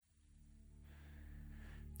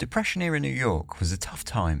Depression era New York was a tough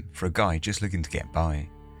time for a guy just looking to get by.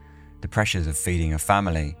 The pressures of feeding a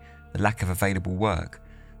family, the lack of available work,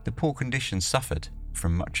 the poor conditions suffered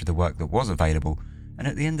from much of the work that was available, and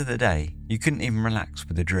at the end of the day, you couldn't even relax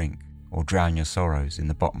with a drink or drown your sorrows in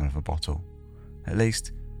the bottom of a bottle. At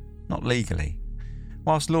least, not legally.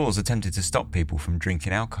 Whilst laws attempted to stop people from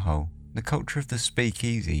drinking alcohol, the culture of the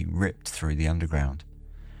speakeasy ripped through the underground.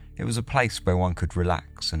 It was a place where one could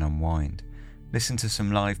relax and unwind, listen to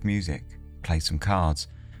some live music, play some cards,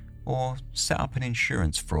 or set up an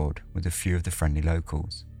insurance fraud with a few of the friendly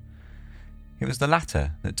locals. It was the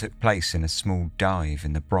latter that took place in a small dive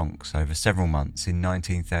in the Bronx over several months in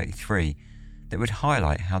 1933 that would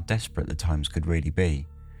highlight how desperate the times could really be.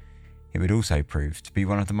 It would also prove to be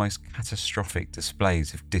one of the most catastrophic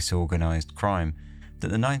displays of disorganised crime that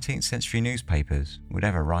the 19th century newspapers would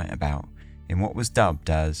ever write about in what was dubbed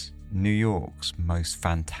as New York's most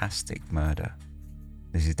fantastic murder.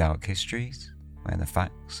 This is Dark Histories, where the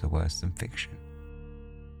facts are worse than fiction.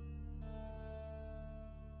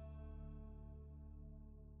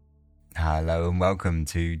 Hello and welcome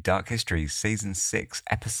to Dark Histories Season 6,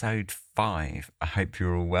 Episode 5. I hope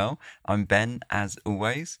you're all well. I'm Ben, as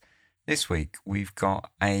always. This week we've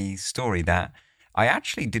got a story that I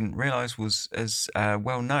actually didn't realise was as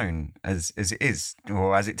well known as it is,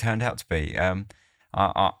 or as it turned out to be.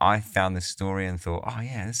 I found this story and thought, oh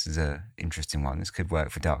yeah, this is an interesting one. This could work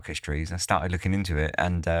for Dark Histories. I started looking into it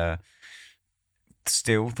and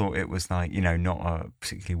still thought it was like, not a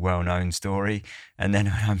particularly well-known story. And then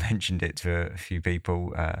when I mentioned it to a few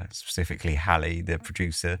people, specifically Hallie, the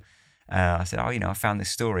producer, I said, I found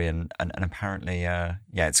this story and apparently,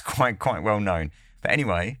 it's quite well known. But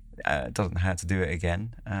anyway, it doesn't hurt to do it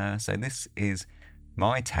again. So this is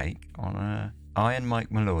my take on Iron Mike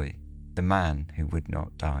Malloy, the man who would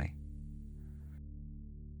not die.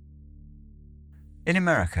 In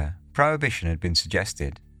America, prohibition had been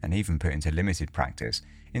suggested and even put into limited practice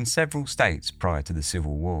in several states prior to the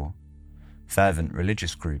Civil War. Fervent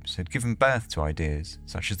religious groups had given birth to ideas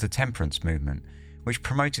such as the temperance movement, which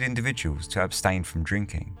promoted individuals to abstain from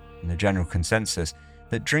drinking, and the general consensus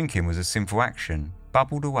that drinking was a sinful action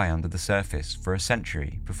bubbled away under the surface for a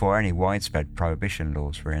century before any widespread prohibition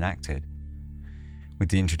laws were enacted. With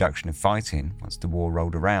the introduction of fighting, once the war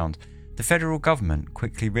rolled around, the federal government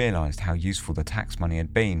quickly realised how useful the tax money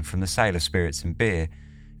had been from the sale of spirits and beer,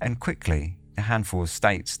 and quickly, the handful of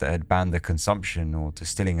states that had banned the consumption or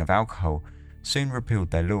distilling of alcohol soon repealed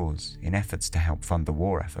their laws in efforts to help fund the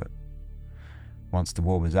war effort. Once the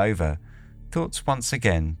war was over, thoughts once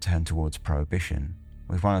again turned towards prohibition,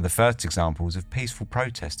 with one of the first examples of peaceful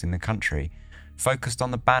protest in the country focused on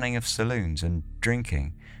the banning of saloons and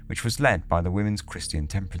drinking, which was led by the Women's Christian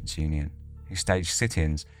Temperance Union, who staged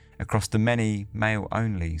sit-ins across the many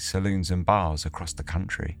male-only saloons and bars across the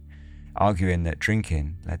country, arguing that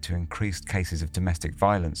drinking led to increased cases of domestic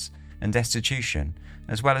violence and destitution,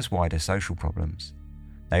 as well as wider social problems.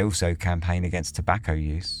 They also campaigned against tobacco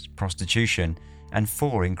use, prostitution, and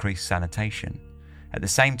for increased sanitation, at the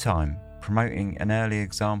same time promoting an early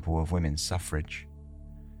example of women's suffrage.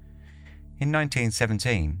 In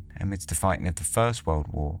 1917, amidst the fighting of the First World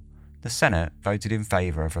War, the Senate voted in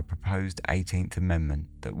favour of a proposed 18th Amendment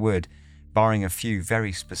that would, barring a few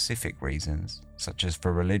very specific reasons, such as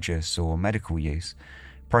for religious or medical use,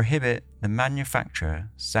 prohibit the manufacture,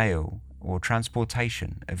 sale, or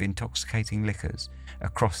transportation of intoxicating liquors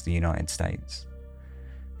across the United States.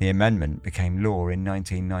 The amendment became law in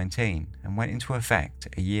 1919 and went into effect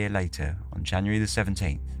a year later on January the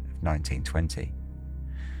 17th of 1920.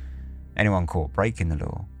 Anyone caught breaking the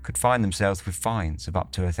law could find themselves with fines of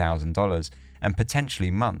up to $1,000 and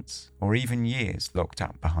potentially months or even years locked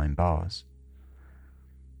up behind bars.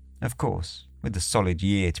 Of course, with a solid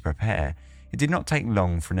year to prepare, it did not take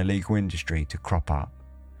long for an illegal industry to crop up.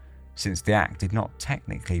 Since the Act did not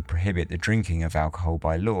technically prohibit the drinking of alcohol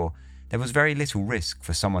by law, there was very little risk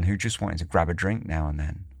for someone who just wanted to grab a drink now and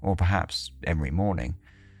then, or perhaps every morning.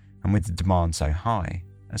 And with the demand so high,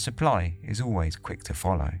 a supply is always quick to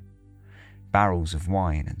follow. Barrels of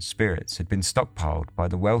wine and spirits had been stockpiled by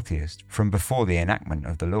the wealthiest from before the enactment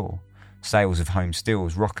of the law. Sales of home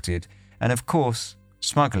stills rocketed, and of course,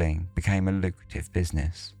 smuggling became a lucrative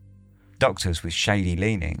business. Doctors with shady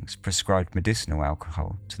leanings prescribed medicinal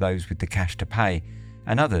alcohol to those with the cash to pay,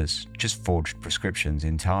 and others just forged prescriptions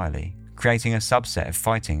entirely, creating a subset of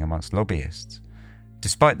fighting amongst lobbyists.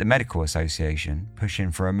 Despite the Medical Association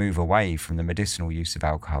pushing for a move away from the medicinal use of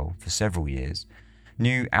alcohol for several years,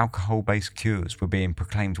 new alcohol-based cures were being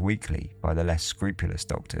proclaimed weekly by the less scrupulous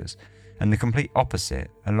doctors, and the complete opposite,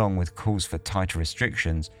 along with calls for tighter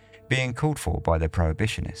restrictions, being called for by the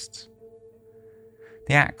prohibitionists.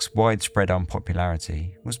 The Act's widespread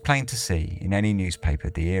unpopularity was plain to see in any newspaper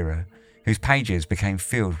of the era, whose pages became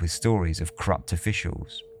filled with stories of corrupt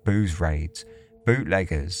officials, booze raids,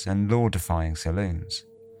 bootleggers, and law-defying saloons.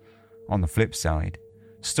 On the flip side,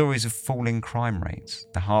 stories of falling crime rates,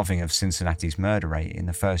 the halving of Cincinnati's murder rate in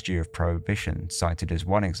the first year of Prohibition, cited as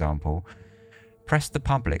one example, pressed the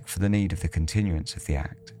public for the need of the continuance of the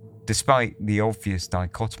Act, despite the obvious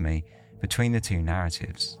dichotomy between the two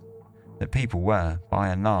narratives, that people were, by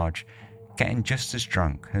and large, getting just as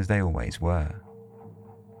drunk as they always were.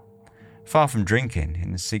 Far from drinking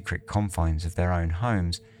in the secret confines of their own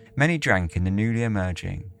homes, many drank in the newly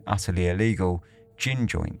emerging, utterly illegal gin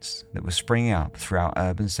joints that were springing up throughout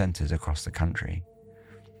urban centres across the country.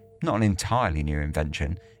 Not an entirely new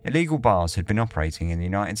invention, illegal bars had been operating in the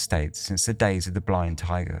United States since the days of the Blind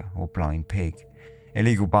Tiger or Blind Pig.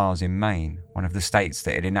 Illegal bars in Maine, one of the states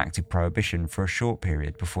that had enacted prohibition for a short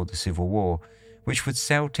period before the Civil War, which would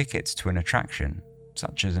sell tickets to an attraction,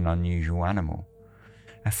 such as an unusual animal.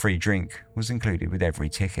 A free drink was included with every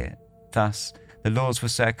ticket. Thus, the laws were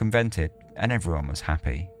circumvented and everyone was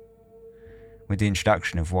happy. With the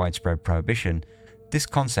introduction of widespread prohibition, this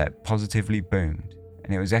concept positively boomed,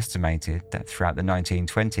 and it was estimated that throughout the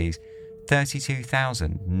 1920s,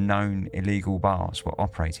 32,000 known illegal bars were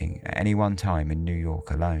operating at any one time in New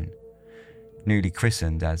York alone. Newly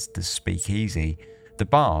christened as the Speakeasy, the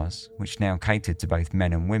bars, which now catered to both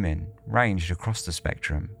men and women, ranged across the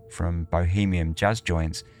spectrum, from bohemian jazz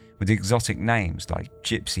joints with exotic names like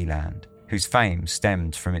Gypsyland, whose fame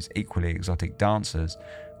stemmed from its equally exotic dancers,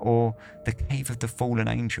 or the Cave of the Fallen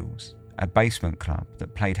Angels, a basement club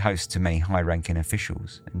that played host to many high-ranking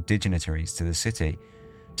officials and dignitaries to the city,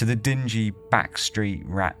 to the dingy backstreet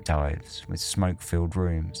rat dives with smoke-filled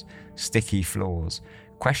rooms, sticky floors,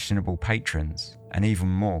 questionable patrons, and even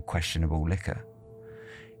more questionable liquor.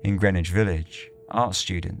 In Greenwich Village, art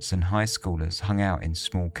students and high schoolers hung out in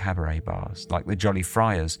small cabaret bars like the Jolly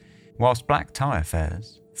Friars, whilst black tie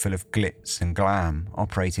affairs, full of glitz and glam,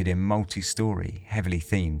 operated in multi-storey, heavily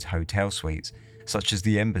themed hotel suites such as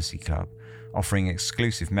the Embassy Club, offering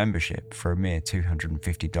exclusive membership for a mere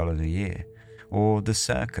 $250 a year, or the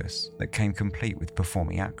Circus that came complete with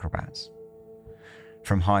performing acrobats.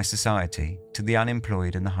 From high society to the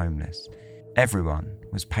unemployed and the homeless, everyone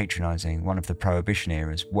was patronising one of the Prohibition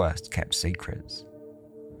era's worst-kept secrets.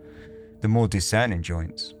 The more discerning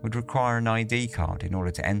joints would require an ID card in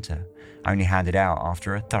order to enter, only handed out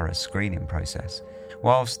after a thorough screening process,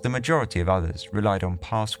 whilst the majority of others relied on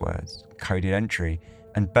passwords, coded entry,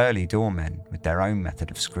 and burly doormen with their own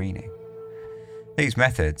method of screening. These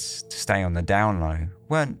methods, to stay on the down low,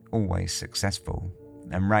 weren't always successful,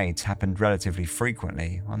 and raids happened relatively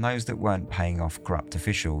frequently on those that weren't paying off corrupt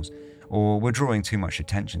officials or were drawing too much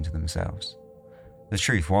attention to themselves. The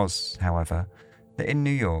truth was, however, that in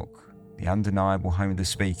New York, the undeniable home of the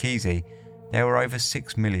Speakeasy, there were over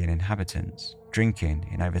 6 million inhabitants, drinking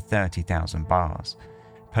in over 30,000 bars,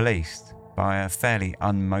 policed by a fairly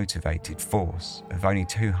unmotivated force of only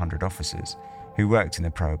 200 officers who worked in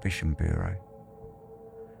the Prohibition Bureau.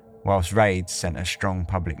 Whilst raids sent a strong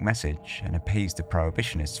public message and appeased the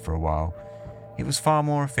prohibitionists for a while, it was far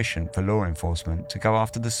more efficient for law enforcement to go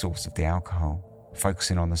after the source of the alcohol,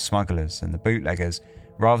 focusing on the smugglers and the bootleggers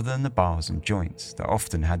rather than the bars and joints that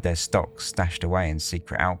often had their stock stashed away in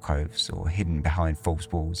secret alcoves or hidden behind false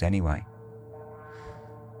walls anyway.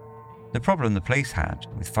 The problem the police had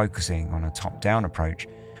with focusing on a top-down approach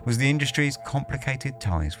was the industry's complicated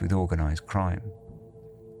ties with organised crime.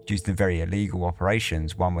 Due to the very illegal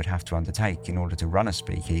operations one would have to undertake in order to run a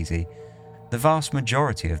speakeasy, the vast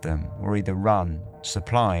majority of them were either run,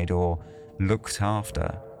 supplied, or looked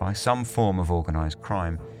after by some form of organised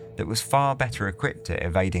crime that was far better equipped at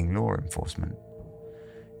evading law enforcement.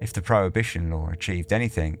 If the Prohibition law achieved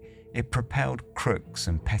anything, it propelled crooks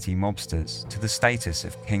and petty mobsters to the status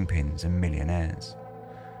of kingpins and millionaires.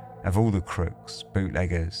 Of all the crooks,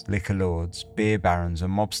 bootleggers, liquor lords, beer barons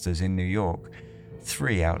and mobsters in New York,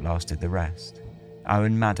 3 outlasted the rest: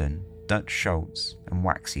 Owen Madden, Dutch Schultz and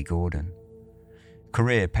Waxy Gordon.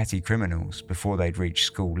 Career petty criminals before they'd reached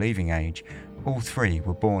school-leaving age, all 3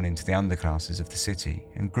 were born into the underclasses of the city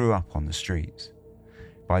and grew up on the streets.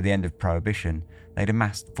 By the end of Prohibition, they'd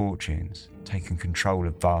amassed fortunes, taken control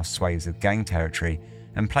of vast swathes of gang territory,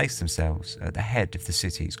 and placed themselves at the head of the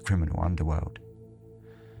city's criminal underworld.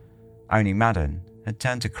 Only Madden had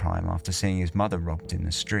turned to crime after seeing his mother robbed in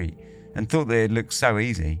the street and thought that it looked so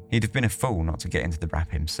easy he'd have been a fool not to get into the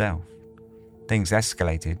rap himself. Things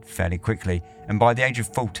escalated fairly quickly, and by the age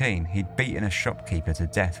of 14 he'd beaten a shopkeeper to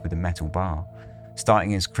death with a metal bar,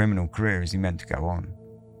 starting his criminal career as he meant to go on.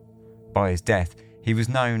 By his death, He was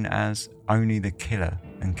known as Only the Killer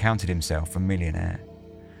and counted himself a millionaire.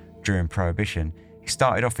 During Prohibition, he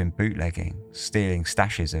started off in bootlegging, stealing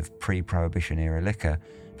stashes of pre-Prohibition era liquor,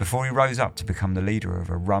 before he rose up to become the leader of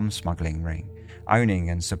a rum smuggling ring, owning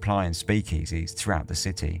and supplying speakeasies throughout the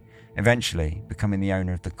city, eventually becoming the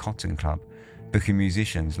owner of the Cotton Club, booking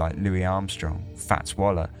musicians like Louis Armstrong, Fats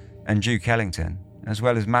Waller and Duke Ellington, as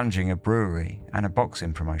well as managing a brewery and a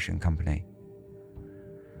boxing promotion company.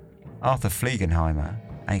 Arthur Fliegenheimer,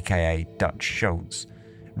 aka Dutch Schultz,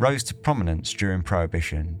 rose to prominence during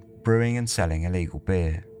Prohibition, brewing and selling illegal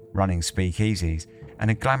beer, running speakeasies and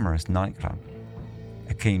a glamorous nightclub.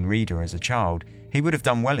 A keen reader as a child, he would have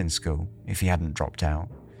done well in school if he hadn't dropped out.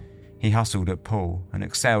 He hustled at pool and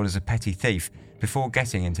excelled as a petty thief before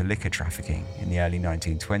getting into liquor trafficking in the early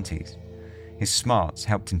 1920s. His smarts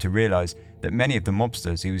helped him to realise that many of the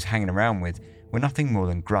mobsters he was hanging around with were nothing more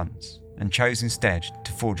than grunts, and chose instead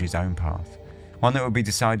to forge his own path, one that would be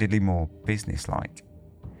decidedly more businesslike.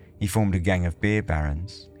 He formed a gang of beer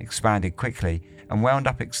barons, expanded quickly, and wound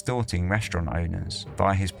up extorting restaurant owners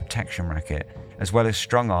via his protection racket, as well as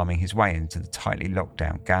strong-arming his way into the tightly locked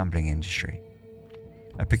down gambling industry.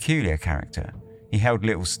 A peculiar character, he held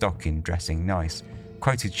little stock in dressing nice,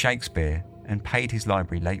 quoted Shakespeare, and paid his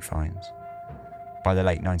library late fines. By the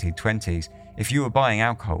late 1920s, if you were buying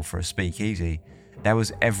alcohol for a speakeasy, there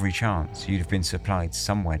was every chance you'd have been supplied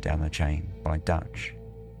somewhere down the chain by Dutch.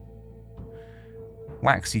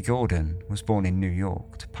 Waxy Gordon was born in New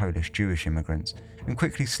York to Polish Jewish immigrants and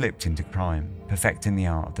quickly slipped into crime, perfecting the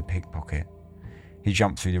art of the pickpocket. He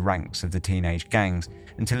jumped through the ranks of the teenage gangs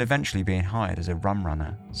until eventually being hired as a rum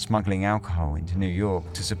runner, smuggling alcohol into New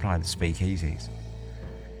York to supply the speakeasies.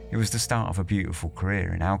 It was the start of a beautiful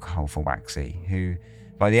career in alcohol for Waxy, who,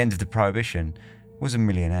 by the end of the Prohibition, was a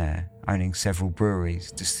millionaire, owning several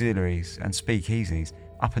breweries, distilleries and speakeasies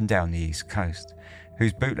up and down the East Coast,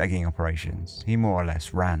 whose bootlegging operations he more or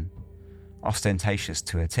less ran. Ostentatious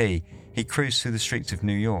to a T, he cruised through the streets of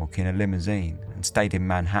New York in a limousine and stayed in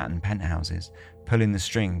Manhattan penthouses, pulling the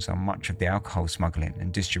strings on much of the alcohol smuggling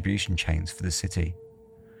and distribution chains for the city.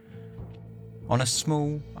 On a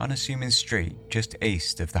small, unassuming street just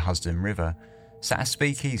east of the Hudson River sat a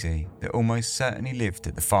speakeasy that almost certainly lived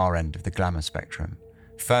at the far end of the glamour spectrum,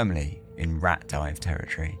 firmly in rat dive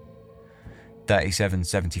territory.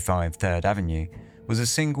 3775 3rd Avenue was a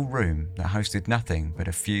single room that hosted nothing but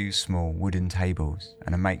a few small wooden tables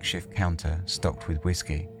and a makeshift counter stocked with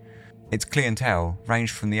whiskey. Its clientele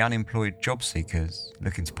ranged from the unemployed job seekers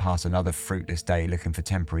looking to pass another fruitless day looking for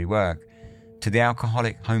temporary work, to the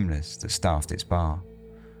alcoholic homeless that staffed its bar.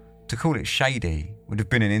 To call it shady would have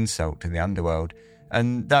been an insult to the underworld,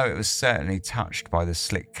 and though it was certainly touched by the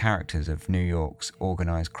slick characters of New York's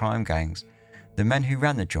organised crime gangs, the men who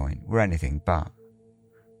ran the joint were anything but.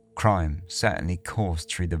 Crime certainly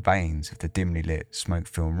coursed through the veins of the dimly lit,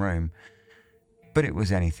 smoke-filled room, but it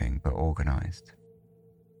was anything but organised.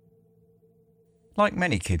 Like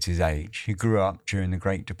many kids his age who grew up during the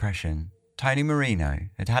Great Depression, Tony Marino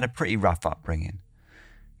had had a pretty rough upbringing.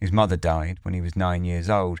 His mother died when he was 9 years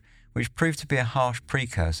old, which proved to be a harsh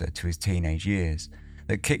precursor to his teenage years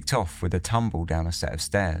that kicked off with a tumble down a set of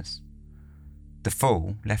stairs. The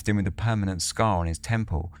fall left him with a permanent scar on his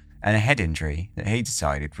temple and a head injury that he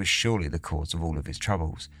decided was surely the cause of all of his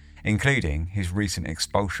troubles, including his recent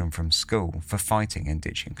expulsion from school for fighting and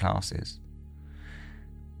ditching classes.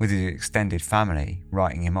 With his extended family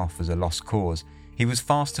writing him off as a lost cause, he was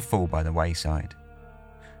fast to fall by the wayside.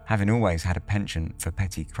 Having always had a penchant for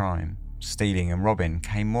petty crime, stealing and robbing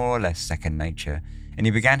came more or less second nature, and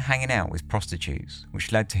he began hanging out with prostitutes,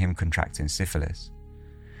 which led to him contracting syphilis.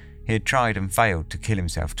 He had tried and failed to kill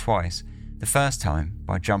himself twice, the first time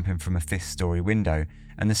by jumping from a 5th-story window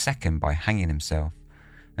and the second by hanging himself,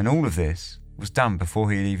 and all of this was done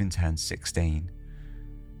before he had even turned 16.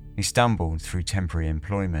 He stumbled through temporary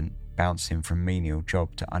employment, bouncing from menial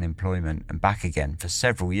job to unemployment and back again for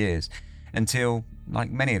several years until, like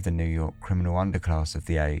many of the New York criminal underclass of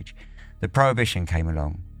the age, the Prohibition came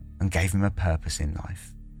along and gave him a purpose in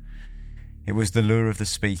life. It was the lure of the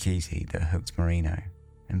speakeasy that hooked Marino,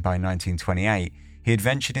 and by 1928 he had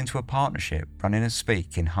ventured into a partnership running a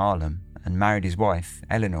speak in Harlem and married his wife,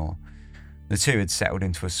 Eleanor. The two had settled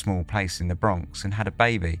into a small place in the Bronx and had a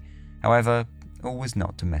baby. However, all was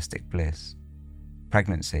not domestic bliss.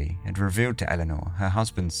 Pregnancy had revealed to Eleanor her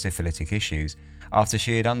husband's syphilitic issues after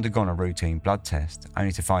she had undergone a routine blood test,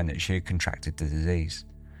 only to find that she had contracted the disease.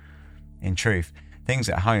 In truth, things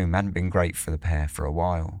at home hadn't been great for the pair for a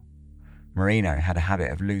while. Marino had a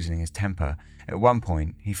habit of losing his temper. At one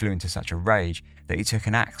point, he flew into such a rage that he took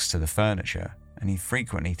an axe to the furniture, and he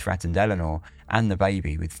frequently threatened Eleanor and the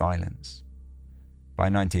baby with violence. By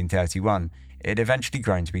 1931, it had eventually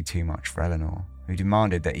grown to be too much for Eleanor, who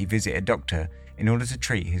demanded that he visit a doctor in order to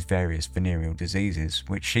treat his various venereal diseases,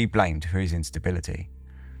 which she blamed for his instability.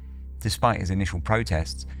 Despite his initial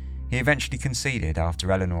protests, he eventually conceded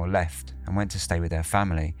after Eleanor left and went to stay with her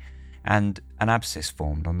family, and an abscess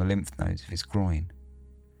formed on the lymph nodes of his groin.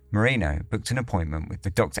 Marino booked an appointment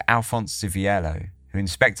with Dr. Alphonse Civiello, who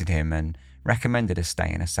inspected him and recommended a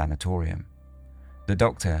stay in a sanatorium. The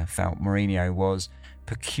doctor felt Marino was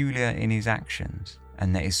peculiar in his actions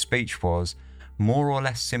and that his speech was more or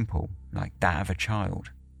less simple, like that of a child.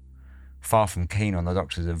 Far from keen on the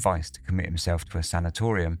doctor's advice to commit himself to a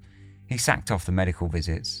sanatorium, he sacked off the medical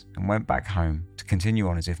visits and went back home to continue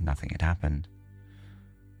on as if nothing had happened.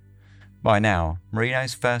 By now,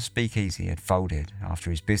 Marino's first speakeasy had folded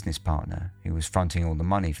after his business partner, who was fronting all the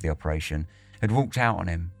money for the operation, had walked out on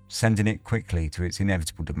him, sending it quickly to its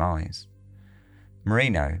inevitable demise.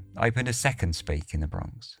 Marino opened a second speak in the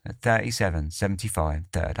Bronx at 3775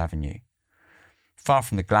 3rd Avenue. Far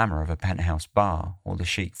from the glamour of a penthouse bar or the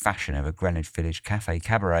chic fashion of a Greenwich Village cafe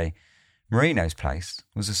cabaret, Marino's place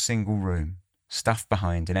was a single room, stuffed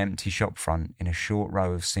behind an empty shop front in a short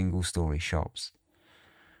row of single-story shops.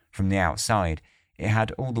 From the outside, it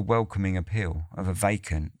had all the welcoming appeal of a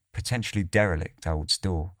vacant, potentially derelict old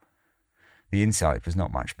store. The inside was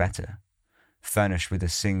not much better. Furnished with a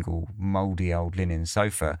single, mouldy old linen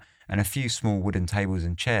sofa and a few small wooden tables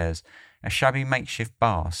and chairs, a shabby makeshift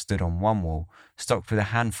bar stood on one wall, stocked with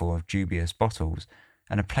a handful of dubious bottles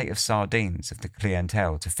and a plate of sardines of the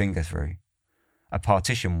clientele to finger through. A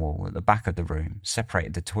partition wall at the back of the room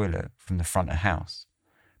separated the toilet from the front of house.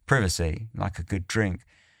 Privacy, like a good drink,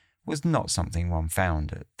 was not something one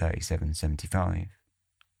found at 3775.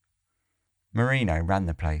 Marino ran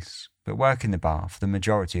the place, but working the bar for the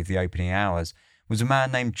majority of the opening hours was a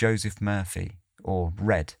man named Joseph Murphy, or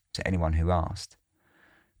Red to anyone who asked.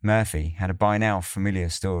 Murphy had a by now familiar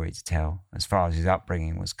story to tell as far as his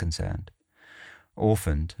upbringing was concerned.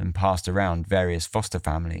 Orphaned and passed around various foster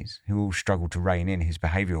families who all struggled to rein in his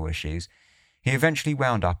behavioural issues, he eventually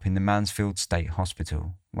wound up in the Mansfield State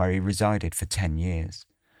Hospital, where he resided for 10 years.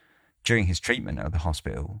 During his treatment at the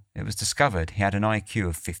hospital, it was discovered he had an IQ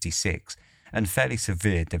of 56 and fairly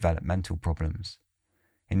severe developmental problems.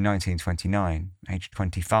 In 1929, aged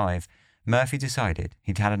 25, Murphy decided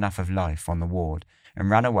he'd had enough of life on the ward and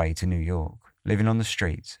ran away to New York, living on the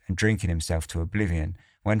streets and drinking himself to oblivion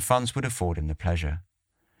when funds would afford him the pleasure.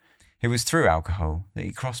 It was through alcohol that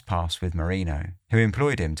he crossed paths with Marino, who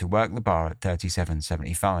employed him to work the bar at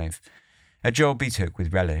 3775, a job he took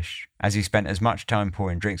with relish, as he spent as much time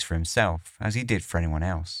pouring drinks for himself as he did for anyone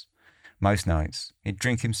else. Most nights, he'd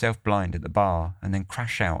drink himself blind at the bar and then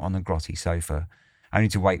crash out on the grotty sofa, only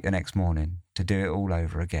to wake the next morning to do it all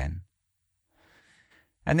over again.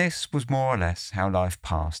 And this was more or less how life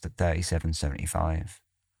passed at 3775.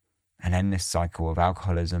 An endless cycle of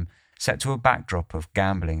alcoholism set to a backdrop of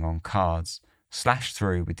gambling on cards, slashed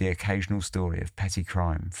through with the occasional story of petty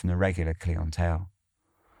crime from the regular clientele.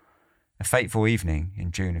 A fateful evening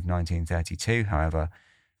in June of 1932, however,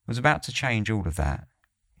 was about to change all of that,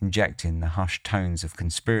 injecting the hushed tones of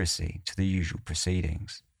conspiracy to the usual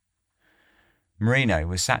proceedings. Marino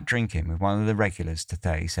was sat drinking with one of the regulars to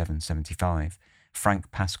 3775, Frank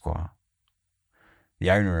Pasqua. The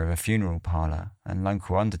owner of a funeral parlour and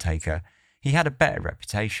local undertaker, he had a better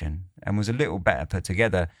reputation and was a little better put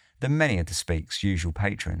together than many of the Speak's usual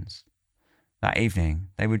patrons. That evening,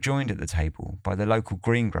 they were joined at the table by the local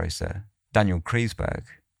greengrocer, Daniel Kreisberg.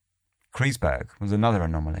 Kreisberg was another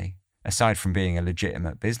anomaly. Aside from being a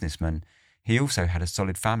legitimate businessman, he also had a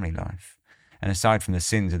solid family life, and aside from the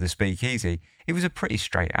sins of the speakeasy, he was a pretty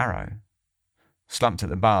straight arrow. Slumped at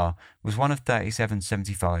the bar was one of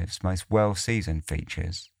 3775's most well-seasoned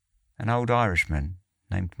features, an old Irishman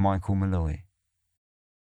named Michael Malloy.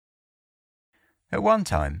 At one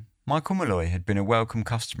time, Michael Malloy had been a welcome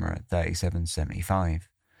customer at 3775.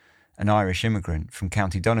 An Irish immigrant from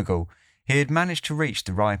County Donegal, he had managed to reach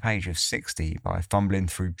the ripe age of 60 by fumbling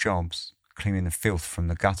through jobs, cleaning the filth from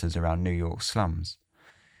the gutters around New York slums.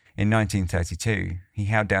 In 1932, he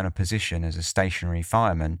held down a position as a stationary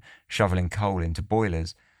fireman, shoveling coal into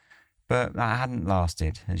boilers, but that hadn't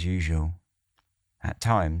lasted as usual. At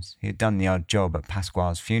times, he had done the odd job at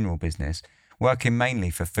Pasquale's funeral business, working mainly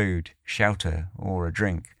for food, shelter, or a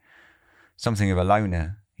drink. Something of a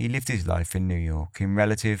loner, he lived his life in New York in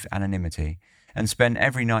relative anonymity and spent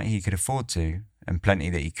every night he could afford to, and plenty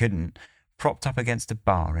that he couldn't, propped up against a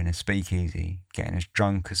bar in a speakeasy, getting as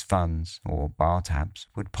drunk as funds, or bar tabs,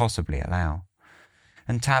 would possibly allow.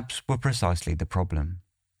 And tabs were precisely the problem.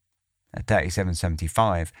 At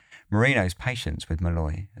 3775, Marino's patience with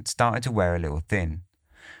Malloy had started to wear a little thin,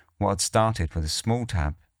 What had started with a small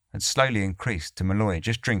tab had slowly increased to Malloy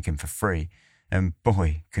just drinking for free, and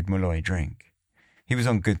boy, could Malloy drink. He was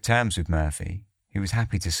on good terms with Murphy. He was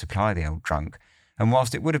happy to supply the old drunk, and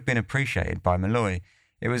whilst it would have been appreciated by Malloy,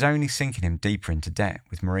 it was only sinking him deeper into debt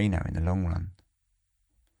with Marino in the long run.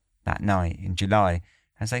 That night in July,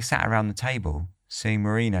 as they sat around the table, seeing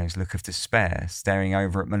Marino's look of despair staring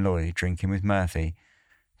over at Malloy drinking with Murphy,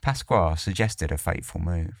 Pasquale suggested a fateful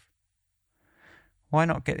move. Why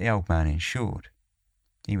not get the old man insured?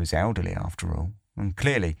 He was elderly after all, and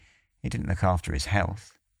clearly he didn't look after his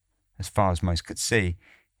health. As far as most could see,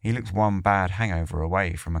 he looked one bad hangover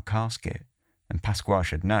away from a casket, and Pasquale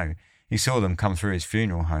should know. He saw them come through his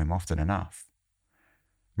funeral home often enough.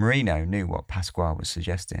 Marino knew what Pasquale was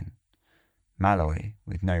suggesting. Malloy,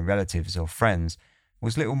 with no relatives or friends,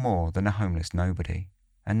 was little more than a homeless nobody,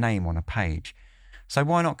 a name on a page, so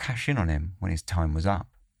why not cash in on him when his time was up?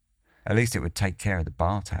 At least it would take care of the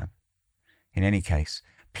bar tab. In any case,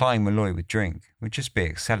 plying Malloy with drink would just be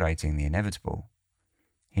accelerating the inevitable.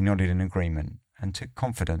 He nodded in agreement and took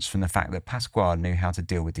confidence from the fact that Pasquale knew how to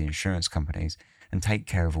deal with the insurance companies and take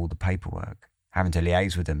care of all the paperwork, having to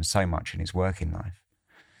liaise with them so much in his working life.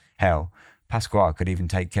 Hell, Pasquale could even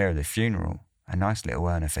take care of the funeral, a nice little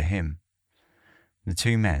earner for him. The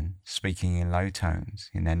two men, speaking in low tones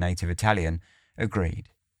in their native Italian, agreed.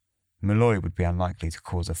 Malloy would be unlikely to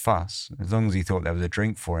cause a fuss. As long as he thought there was a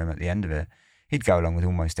drink for him at the end of it, he'd go along with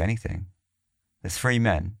almost anything. The three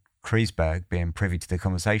men, Kreisberg being privy to the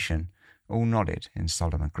conversation, all nodded in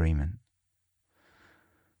solemn agreement.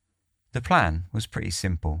 The plan was pretty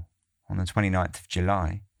simple. On the 29th of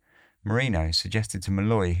July, Marino suggested to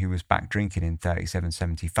Malloy, who was back drinking in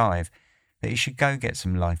 3775, that he should go get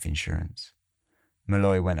some life insurance.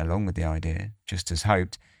 Malloy went along with the idea, just as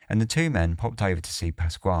hoped, and the two men popped over to see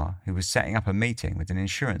Pasquale, who was setting up a meeting with an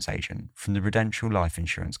insurance agent from the Prudential Life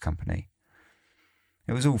Insurance Company.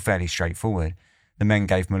 It was all fairly straightforward. The men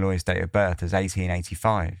gave Malloy's date of birth as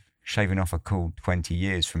 1885, shaving off a cool 20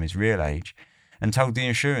 years from his real age, and told the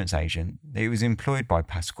insurance agent that he was employed by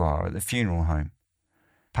Pasquale at the funeral home.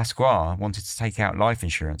 Pasquale wanted to take out life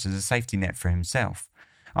insurance as a safety net for himself.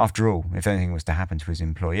 After all, if anything was to happen to his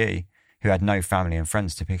employee, who had no family and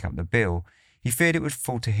friends to pick up the bill, he feared it would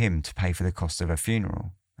fall to him to pay for the cost of a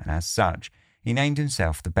funeral, and as such, he named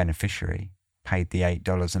himself the beneficiary, paid the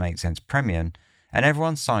 $8.08 premium, and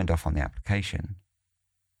everyone signed off on the application.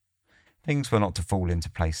 Things were not to fall into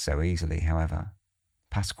place so easily, however.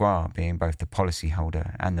 Pasquale, being both the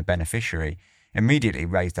policyholder and the beneficiary, immediately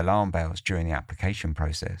raised alarm bells during the application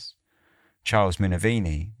process. Charles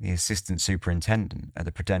Minervini, the assistant superintendent at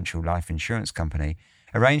the Prudential Life Insurance Company,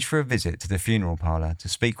 arranged for a visit to the funeral parlour to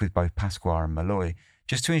speak with both Pasquale and Malloy,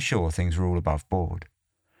 just to ensure things were all above board.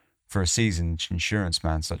 For a seasoned insurance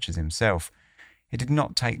man such as himself, it did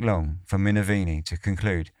not take long for Minervini to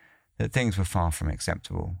conclude that things were far from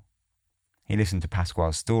acceptable. He listened to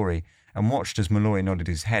Pasquale's story and watched as Malloy nodded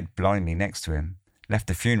his head blindly next to him, left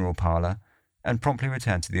the funeral parlour, and promptly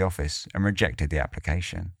returned to the office and rejected the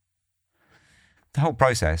application. The whole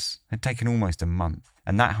process had taken almost a month,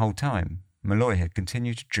 and that whole time, Malloy had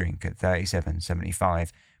continued to drink at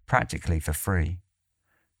 3775 practically for free.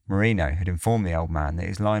 Marino had informed the old man that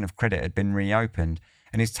his line of credit had been reopened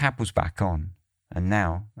and his tab was back on, and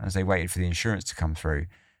now, as they waited for the insurance to come through,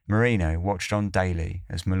 Marino watched on daily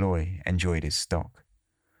as Malloy enjoyed his stock.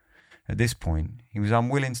 At this point, he was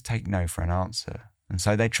unwilling to take no for an answer, and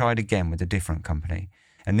so they tried again with a different company,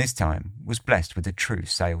 and this time was blessed with a true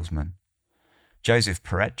salesman. Joseph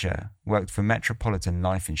Pereccia worked for Metropolitan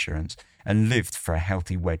Life Insurance and lived for a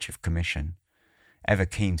healthy wedge of commission. Ever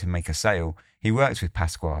keen to make a sale, he worked with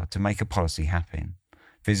Pasquale to make a policy happen,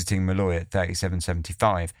 visiting Malloy at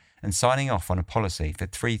 3775 and signing off on a policy for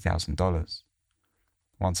 $3,000.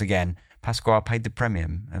 Once again, Pasquale paid the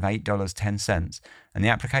premium of $8.10 and the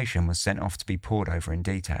application was sent off to be pored over in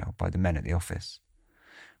detail by the men at the office.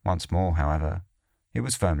 Once more, however, it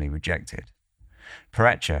was firmly rejected.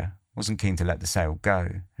 Pereccia wasn't keen to let the sale go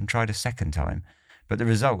and tried a second time, but the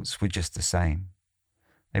results were just the same.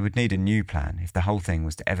 They would need a new plan if the whole thing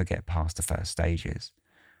was to ever get past the first stages.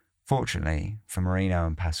 Fortunately for Marino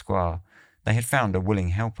and Pasquale, they had found a willing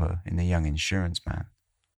helper in the young insurance man.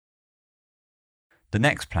 The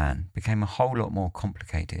next plan became a whole lot more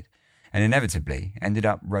complicated and inevitably ended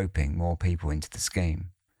up roping more people into the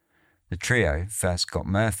scheme. The trio first got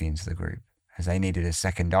Murphy into the group, as they needed a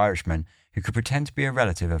second Irishman who could pretend to be a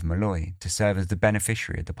relative of Malloy to serve as the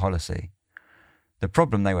beneficiary of the policy. The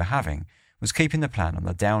problem they were having was keeping the plan on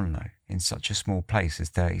the down low in such a small place as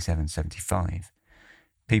 3775.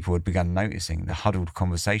 People had begun noticing the huddled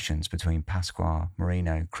conversations between Pasquale,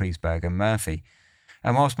 Marino, Kreisberg and Murphy,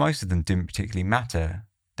 And whilst most of them didn't particularly matter,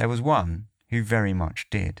 there was one who very much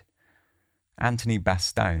did. Anthony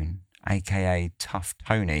Bastone, aka Tough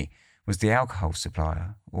Tony, was the alcohol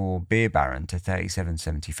supplier, or beer baron, to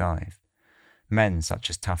 3775. Men such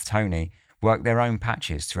as Tough Tony worked their own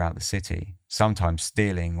patches throughout the city, sometimes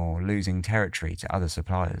stealing or losing territory to other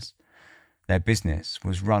suppliers. Their business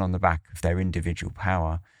was run on the back of their individual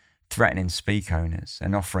power, threatening speak owners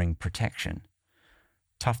and offering protection.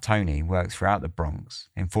 Tough Tony worked throughout the Bronx,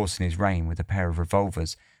 enforcing his reign with a pair of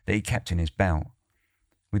revolvers that he kept in his belt.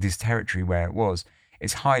 With his territory where it was,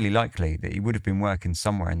 it's highly likely that he would have been working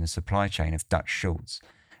somewhere in the supply chain of Dutch Schultz,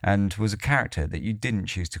 and was a character that you didn't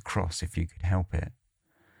choose to cross if you could help it.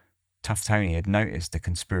 Tough Tony had noticed the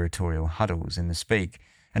conspiratorial huddles in the Speak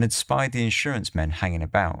and had spied the insurance men hanging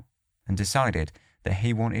about, and decided that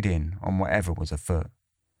he wanted in on whatever was afoot.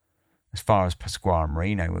 As far as Pasquale and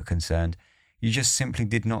Marino were concerned, you just simply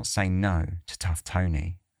did not say no to Tough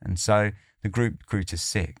Tony, and so the group grew to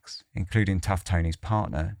 6, including Tough Tony's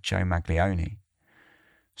partner, Joe Maglione.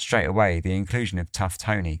 Straight away, the inclusion of Tough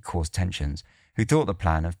Tony caused tensions, who thought the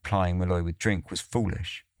plan of plying Malloy with drink was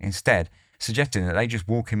foolish, instead suggesting that they just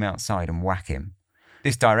walk him outside and whack him.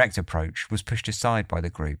 This direct approach was pushed aside by the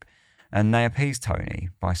group, and they appeased Tony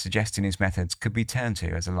by suggesting his methods could be turned to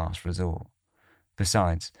as a last resort.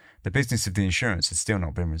 Besides, the business of the insurance had still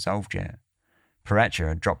not been resolved yet. Pereccia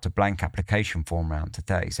had dropped a blank application form round to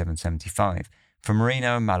 3775 for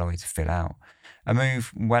Marino and Malloy to fill out, a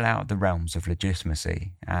move well out of the realms of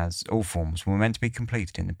legitimacy, as all forms were meant to be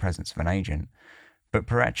completed in the presence of an agent. But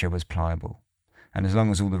Pereccia was pliable, and as long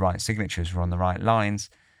as all the right signatures were on the right lines,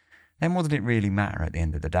 then what did it really matter at the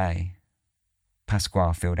end of the day?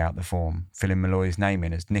 Pasquale filled out the form, filling Malloy's name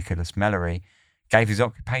in as Nicholas Mellery, gave his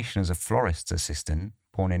occupation as a florist's assistant,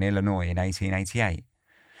 born in Illinois in 1888.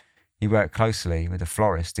 He worked closely with a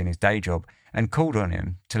florist in his day job and called on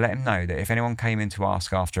him to let him know that if anyone came in to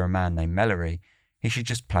ask after a man named Mellery, he should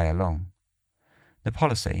just play along. The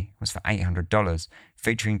policy was for $800,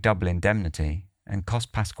 featuring double indemnity, and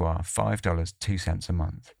cost Pasquale $5.02 a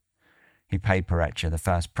month. He paid Pereccia the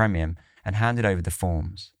first premium and handed over the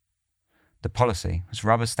forms. The policy was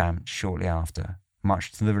rubber-stamped shortly after,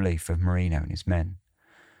 much to the relief of Marino and his men.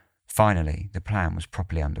 Finally, the plan was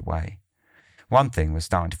properly underway. One thing was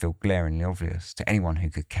starting to feel glaringly obvious to anyone who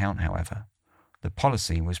could count, however. The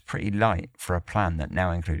policy was pretty light for a plan that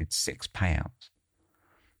now included 6 payouts.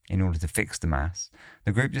 In order to fix the maths,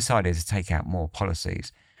 the group decided to take out more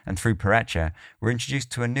policies, and through Pereccia were introduced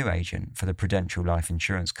to a new agent for the Prudential Life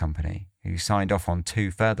Insurance Company, who signed off on 2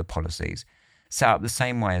 further policies, set up the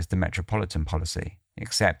same way as the Metropolitan policy,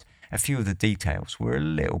 except a few of the details were a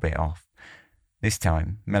little bit off. This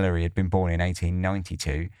time, Mellery had been born in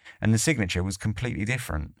 1892, and the signature was completely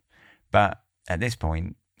different. But at this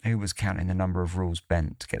point, who was counting the number of rules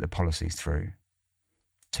bent to get the policies through?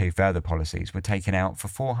 2 further policies were taken out for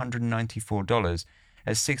 $494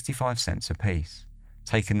 at 65 cents apiece,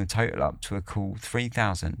 taking the total up to a cool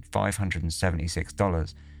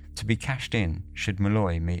 $3,576 to be cashed in should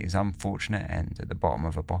Malloy meet his unfortunate end at the bottom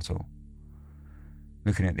of a bottle.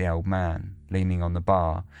 Looking at the old man, leaning on the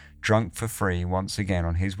bar, drunk for free once again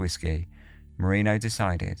on his whiskey, Marino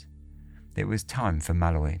decided it was time for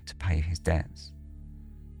Malloy to pay his debts.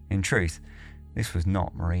 In truth, this was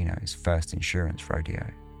not Marino's first insurance rodeo.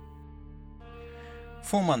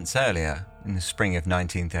 4 months earlier, in the spring of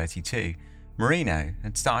 1932, Marino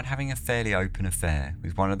had started having a fairly open affair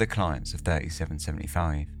with one of the clients of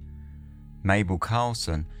 3775. Mabel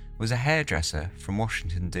Carlson was a hairdresser from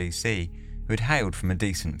Washington, D.C., who had hailed from a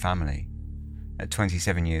decent family. At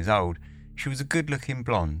 27 years old, she was a good-looking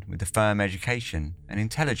blonde with a firm education and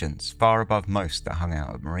intelligence far above most that hung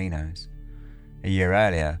out at Marino's. A year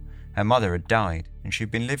earlier, her mother had died and she had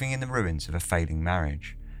been living in the ruins of a failing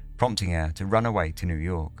marriage, prompting her to run away to New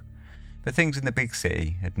York. But things in the big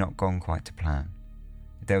city had not gone quite to plan,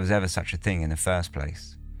 if there was ever such a thing in the first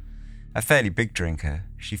place. A fairly big drinker,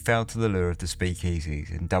 she fell to the lure of the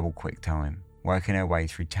speakeasies in double quick time, working her way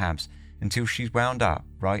through tabs until she's wound up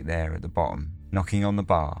right there at the bottom, knocking on the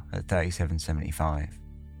bar at 3775.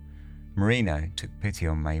 Marino took pity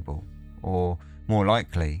on Mabel, or more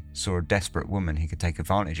likely saw a desperate woman he could take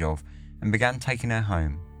advantage of and began taking her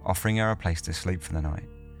home, offering her a place to sleep for the night.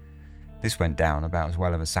 This went down about as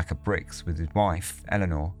well as a sack of bricks with his wife,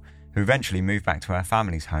 Eleanor, who eventually moved back to her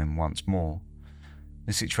family's home once more.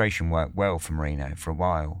 The situation worked well for Marino for a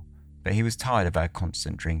while, but he was tired of her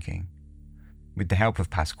constant drinking. With the help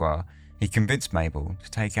of Pasquale, he convinced Mabel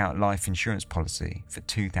to take out a life insurance policy for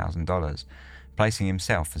 $2,000, placing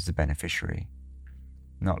himself as the beneficiary.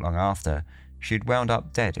 Not long after, she had wound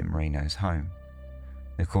up dead in Marino's home.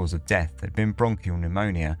 The cause of death had been bronchial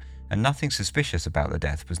pneumonia, and nothing suspicious about the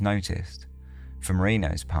death was noticed. For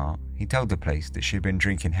Marino's part, he told the police that she had been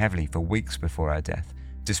drinking heavily for weeks before her death,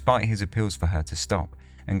 despite his appeals for her to stop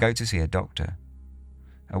and go to see a doctor.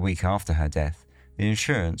 A week after her death, the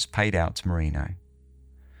insurance paid out to Marino.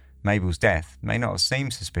 Mabel's death may not have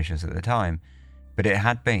seemed suspicious at the time, but it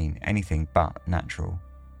had been anything but natural.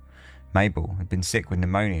 Mabel had been sick with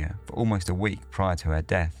pneumonia for almost a week prior to her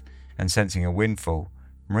death, and sensing a windfall,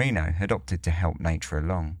 Marino had opted to help nature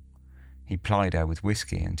along. He plied her with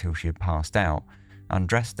whiskey until she had passed out,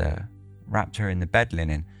 undressed her, wrapped her in the bed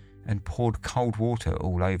linen, and poured cold water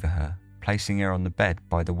all over her, placing her on the bed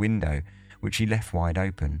by the window, which he left wide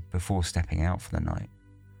open before stepping out for the night.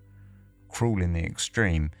 Cruel in the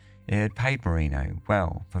extreme, it had paid Marino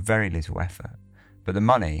well for very little effort, but the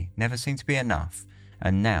money never seemed to be enough,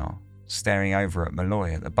 and now, staring over at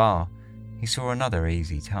Malloy at the bar, he saw another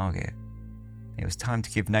easy target. It was time to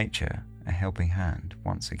give nature a helping hand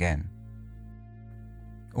once again.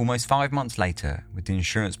 Almost 5 months later, with the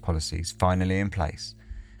insurance policies finally in place,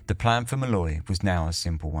 the plan for Malloy was now a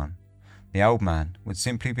simple one. The old man would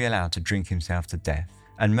simply be allowed to drink himself to death,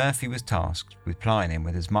 and Murphy was tasked with plying him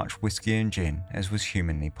with as much whiskey and gin as was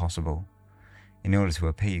humanly possible. In order to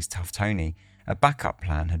appease Tough Tony, a backup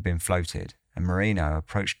plan had been floated, and Marino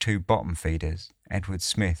approached 2 bottom feeders, Edward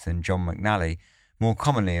Smith and John McNally, more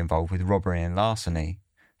commonly involved with robbery and larceny,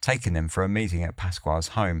 taking them for a meeting at Pasquale's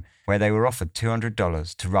home, where they were offered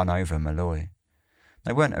 $200 to run over Malloy.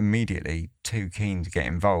 They weren't immediately too keen to get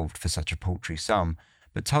involved for such a paltry sum,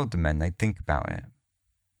 but told the men they'd think about it.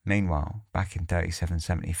 Meanwhile, back in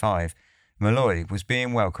 3775, Malloy was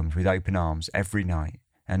being welcomed with open arms every night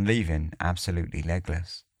and leaving absolutely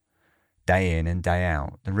legless. Day in and day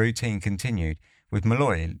out, the routine continued, with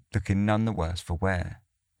Malloy looking none the worse for wear.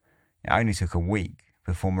 It only took a week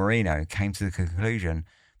before Marino came to the conclusion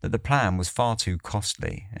that the plan was far too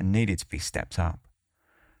costly and needed to be stepped up.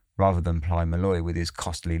 Rather than ply Malloy with his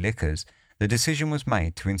costly liquors, the decision was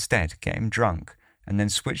made to instead get him drunk and then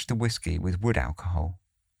switch the whiskey with wood alcohol.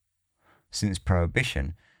 Since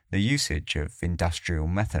Prohibition, the usage of industrial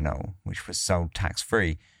methanol, which was sold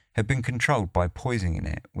tax-free, had been controlled by poisoning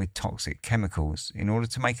it with toxic chemicals in order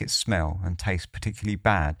to make it smell and taste particularly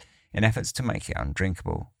bad in efforts to make it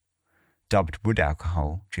undrinkable. Dubbed wood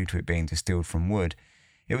alcohol due to it being distilled from wood,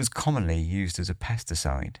 it was commonly used as a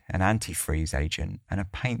pesticide, an antifreeze agent, and a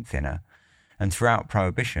paint thinner, and throughout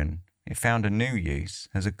Prohibition, it found a new use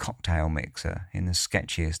as a cocktail mixer in the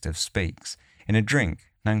sketchiest of speaks, in a drink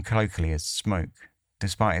known colloquially as smoke,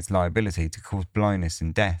 despite its liability to cause blindness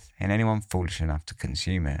and death in anyone foolish enough to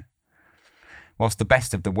consume it. Whilst the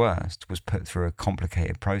best of the worst was put through a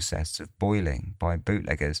complicated process of boiling by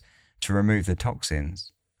bootleggers to remove the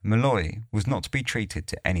toxins, Malloy was not to be treated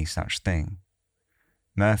to any such thing.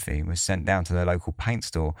 Murphy was sent down to the local paint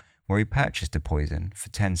store where he purchased the poison for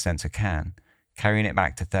 10 cents a can, carrying it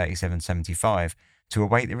back to 3775 to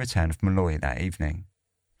await the return of Malloy that evening.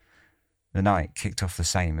 The night kicked off the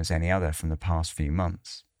same as any other from the past few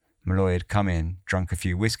months. Malloy had come in, drunk a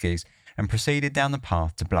few whiskies, and proceeded down the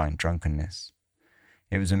path to blind drunkenness.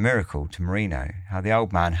 It was a miracle to Marino how the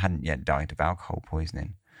old man hadn't yet died of alcohol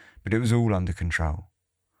poisoning, but it was all under control.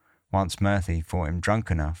 Once Murphy thought him drunk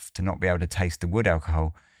enough to not be able to taste the wood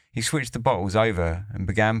alcohol, he switched the bottles over and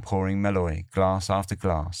began pouring Malloy glass after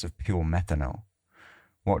glass of pure methanol.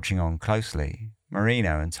 Watching on closely,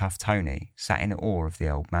 Marino and Tough Tony sat in awe of the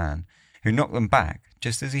old man, who knocked them back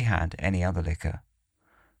just as he had any other liquor.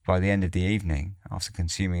 By the end of the evening, after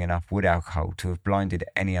consuming enough wood alcohol to have blinded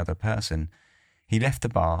any other person, he left the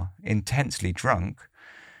bar intensely drunk,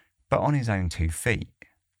 but on his own 2 feet.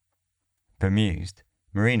 Bemused,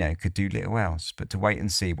 Marino could do little else but to wait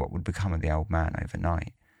and see what would become of the old man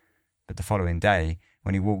overnight. But the following day,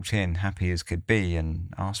 when he walked in happy as could be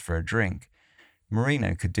and asked for a drink,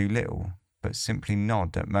 Marino could do little but simply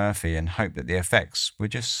nod at Murphy and hope that the effects were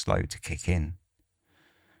just slow to kick in.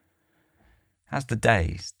 As the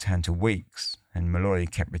days turned to weeks and Malloy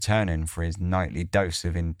kept returning for his nightly dose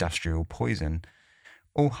of industrial poison,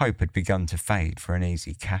 all hope had begun to fade for an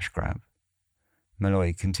easy cash grab.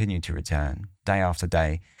 Malloy continued to return, day after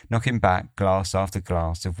day, knocking back glass after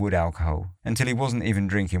glass of wood alcohol until he wasn't even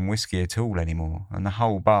drinking whiskey at all anymore and the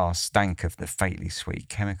whole bar stank of the fatally sweet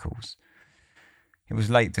chemicals. It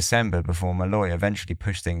was late December before Malloy eventually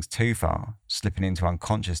pushed things too far, slipping into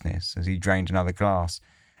unconsciousness as he drained another glass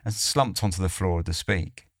and slumped onto the floor of the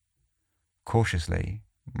speak. Cautiously,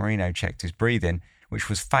 Marino checked his breathing, which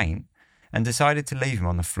was faint, and decided to leave him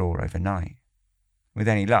on the floor overnight. With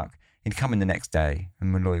any luck, he'd come in the next day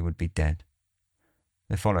and Malloy would be dead.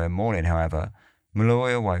 The following morning, however,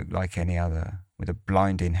 Malloy awoke like any other, with a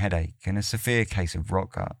blinding headache and a severe case of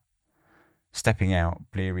rot gut. Stepping out,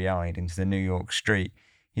 bleary-eyed, into the New York street,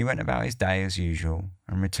 he went about his day as usual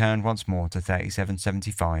and returned once more to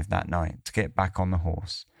 3775 that night to get back on the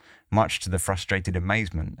horse, much to the frustrated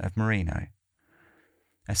amazement of Marino.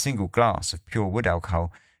 A single glass of pure wood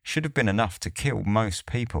alcohol should have been enough to kill most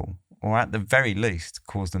people, or at the very least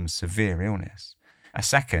cause them severe illness. A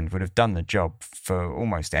second would have done the job for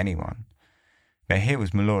almost anyone. But here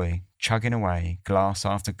was Malloy chugging away glass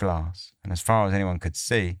after glass, and as far as anyone could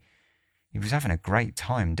see, he was having a great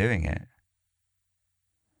time doing it.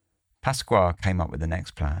 Pasquale came up with the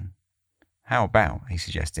next plan. How about, he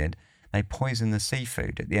suggested, they poison the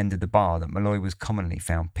seafood at the end of the bar that Malloy was commonly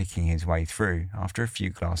found picking his way through after a few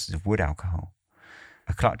glasses of wood alcohol.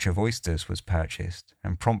 A clutch of oysters was purchased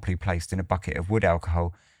and promptly placed in a bucket of wood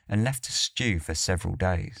alcohol and left to stew for several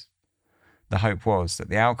days. The hope was that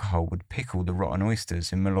the alcohol would pickle the rotten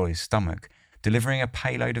oysters in Malloy's stomach, delivering a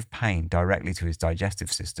payload of pain directly to his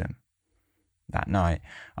digestive system. That night,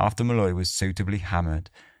 after Malloy was suitably hammered,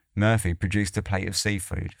 Murphy produced a plate of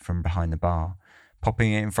seafood from behind the bar,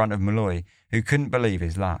 popping it in front of Malloy, who couldn't believe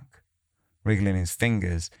his luck. Wriggling his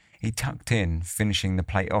fingers, he tucked in, finishing the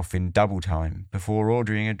plate off in double time before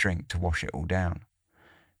ordering a drink to wash it all down.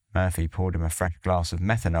 Murphy poured him a fresh glass of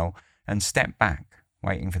methanol and stepped back,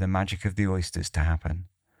 waiting for the magic of the oysters to happen.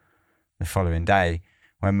 The following day,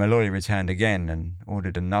 when Malloy returned again and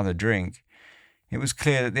ordered another drink, it was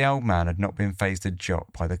clear that the old man had not been fazed a jot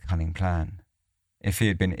by the cunning plan. If he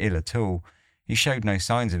had been ill at all, he showed no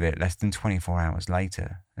signs of it less than 24 hours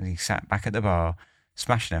later, as he sat back at the bar,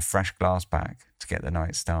 smashing a fresh glass back to get the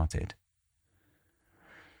night started.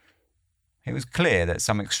 It was clear that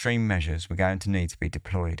some extreme measures were going to need to be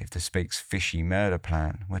deployed if the Speke's fishy murder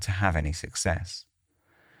plan were to have any success.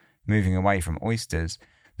 Moving away from oysters,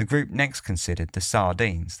 the group next considered the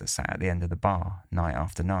sardines that sat at the end of the bar night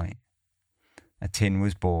after night. A tin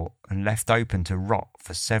was bought and left open to rot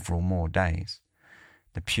for several more days.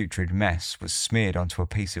 The putrid mess was smeared onto a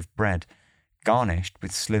piece of bread, garnished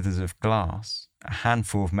with slithers of glass, a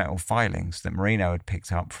handful of metal filings that Marino had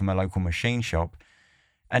picked up from a local machine shop,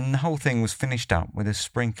 and the whole thing was finished up with a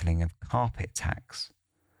sprinkling of carpet tacks.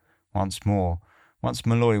 Once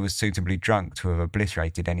Malloy was suitably drunk to have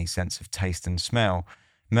obliterated any sense of taste and smell,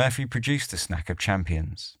 Murphy produced a snack of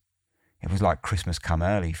champions. It was like Christmas come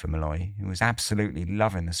early for Malloy, who was absolutely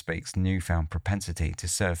loving the Speke's newfound propensity to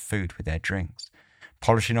serve food with their drinks,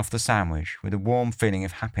 polishing off the sandwich with a warm feeling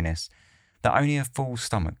of happiness that only a full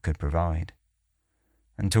stomach could provide.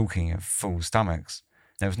 And talking of full stomachs,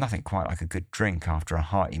 there was nothing quite like a good drink after a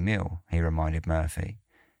hearty meal, he reminded Murphy,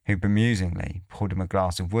 who bemusingly poured him a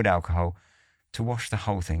glass of wood alcohol to wash the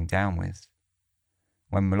whole thing down with.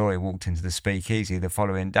 When Malloy walked into the speakeasy the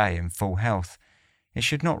following day in full health, it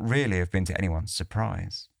should not really have been to anyone's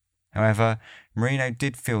surprise. However, Marino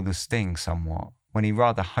did feel the sting somewhat when he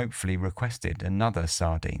rather hopefully requested another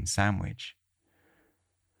sardine sandwich.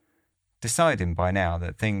 Deciding by now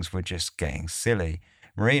that things were just getting silly,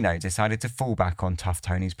 Marino decided to fall back on Tough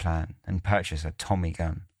Tony's plan and purchase a Tommy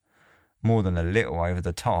gun. More than a little over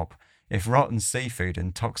the top, if rotten seafood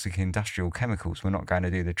and toxic industrial chemicals were not going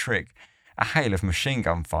to do the trick, a hail of machine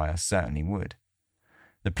gun fire certainly would.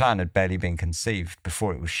 The plan had barely been conceived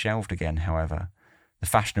before it was shelved again, however. The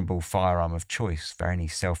fashionable firearm of choice for any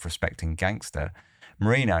self-respecting gangster,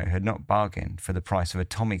 Marino had not bargained for the price of a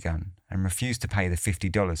Tommy gun and refused to pay the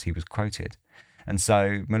 $50 he was quoted, and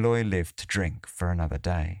so Malloy lived to drink for another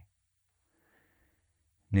day.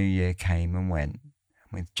 New Year came and went,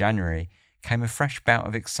 and with January came a fresh bout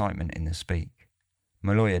of excitement in the Speke.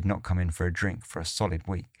 Malloy had not come in for a drink for a solid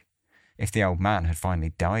week. If the old man had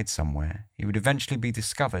finally died somewhere, he would eventually be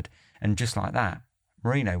discovered, and just like that,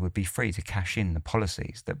 Marino would be free to cash in the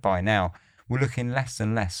policies that by now were looking less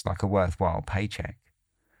and less like a worthwhile paycheck.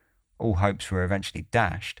 All hopes were eventually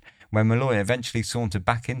dashed when Malloy eventually sauntered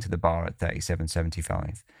back into the bar at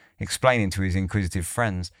 3775, explaining to his inquisitive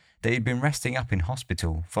friends that he'd been resting up in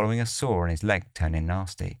hospital following a sore on his leg turning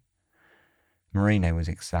nasty. Marino was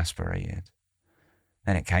exasperated.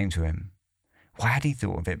 Then it came to him. Why had he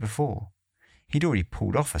thought of it before? He'd already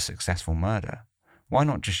pulled off a successful murder. Why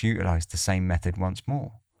not just utilise the same method once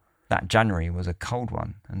more? That January was a cold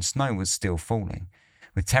one, and snow was still falling,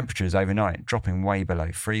 with temperatures overnight dropping way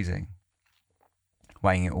below freezing.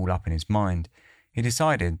 Weighing it all up in his mind, he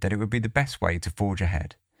decided that it would be the best way to forge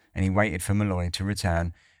ahead, and he waited for Malloy to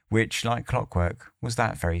return, which, like clockwork, was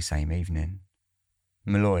that very same evening.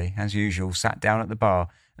 Malloy, as usual, sat down at the bar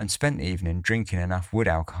and spent the evening drinking enough wood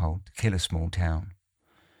alcohol to kill a small town.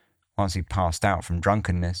 Once he passed out from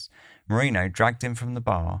drunkenness, Marino dragged him from the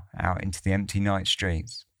bar out into the empty night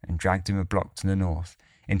streets and dragged him a block to the north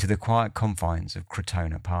into the quiet confines of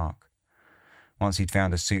Crotona Park. Once he'd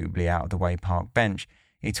found a suitably out-of-the-way park bench,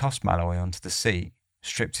 he tossed Malloy onto the seat,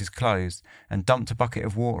 stripped his clothes, and dumped a bucket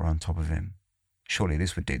of water on top of him. Surely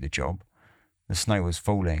this would do the job. The snow was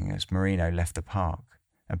falling as Marino left the park,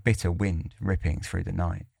 a bitter wind ripping through the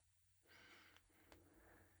night.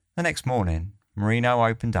 The next morning, Marino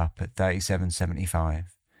opened up at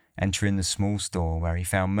 3775, entering the small store where he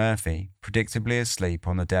found Murphy predictably asleep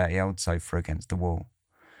on the dirty old sofa against the wall.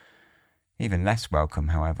 Even less welcome,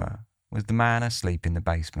 however, was the man asleep in the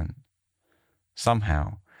basement.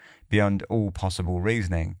 Somehow, beyond all possible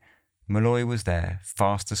reasoning, Malloy was there,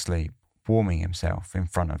 fast asleep, warming himself in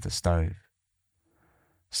front of the stove.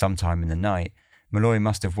 Sometime in the night, Malloy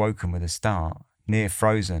must have woken with a start, near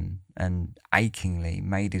frozen, and achingly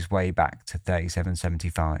made his way back to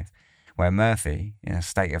 3775, where Murphy, in a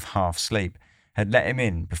state of half-sleep, had let him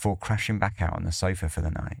in before crashing back out on the sofa for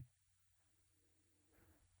the night.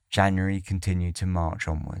 January continued to march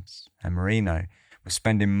onwards, and Marino was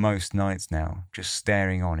spending most nights now just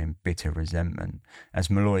staring on in bitter resentment as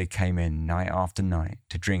Malloy came in night after night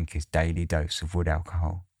to drink his daily dose of wood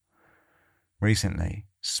alcohol. Recently,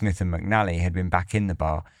 Smith and McNally had been back in the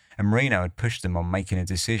bar, and Marino had pushed them on making a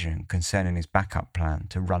decision concerning his backup plan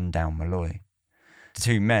to run down Malloy. The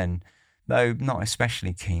two men, though not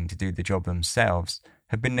especially keen to do the job themselves,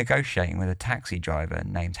 had been negotiating with a taxi driver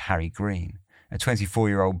named Harry Green, a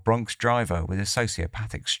 24-year-old Bronx driver with a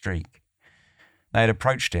sociopathic streak. They had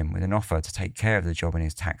approached him with an offer to take care of the job in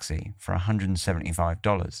his taxi for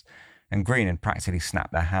 $175, and Green had practically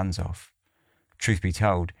snapped their hands off. Truth be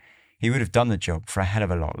told, he would have done the job for a hell of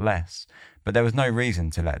a lot less, but there was no reason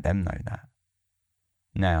to let them know that.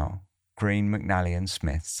 Now, Green, McNally and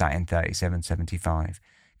Smith sat in 3775,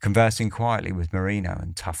 conversing quietly with Marino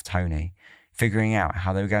and Tough Tony, figuring out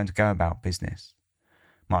how they were going to go about business.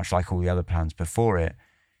 Much like all the other plans before it,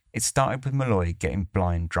 it started with Malloy getting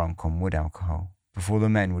blind drunk on wood alcohol, before the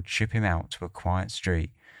men would ship him out to a quiet street,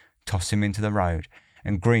 toss him into the road,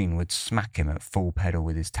 and Green would smack him at full pedal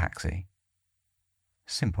with his taxi.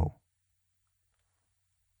 Simple.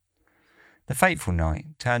 The fateful night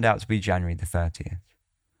turned out to be January the 30th.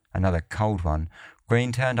 Another cold one,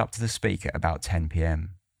 Green turned up to the Speak at about 10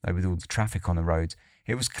 p.m, though with all the traffic on the roads,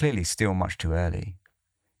 it was clearly still much too early.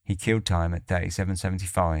 He killed time at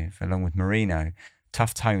 3775, along with Marino,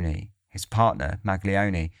 Tough Tony, his partner,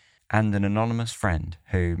 Maglione, and an anonymous friend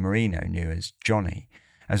who Marino knew as Johnny,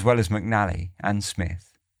 as well as McNally and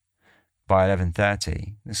Smith. By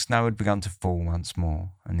 11:30, the snow had begun to fall once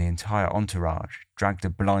more, and the entire entourage dragged a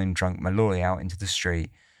blind drunk Malloy out into the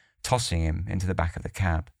street, tossing him into the back of the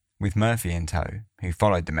cab. With Murphy in tow, who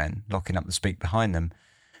followed the men, locking up the Speak behind them,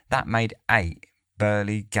 that made 8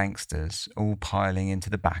 burly gangsters all piling into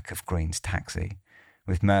the back of Green's taxi,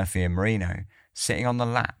 with Murphy and Marino sitting on the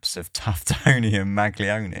laps of Tough Tony and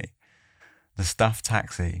Maglione. The stuffed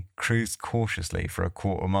taxi cruised cautiously for a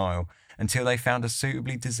quarter mile until they found a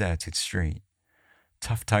suitably deserted street.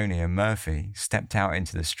 Tough Tony and Murphy stepped out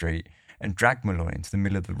into the street and dragged Malloy into the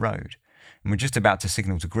middle of the road, and were just about to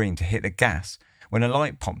signal to Green to hit the gas when a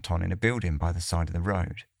light popped on in a building by the side of the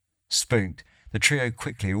road. Spooked, the trio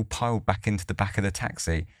quickly all piled back into the back of the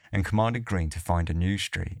taxi and commanded Green to find a new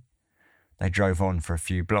street. They drove on for a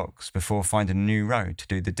few blocks before finding a new road to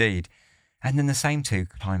do the deed, and then the same two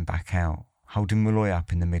climbed back out, holding Malloy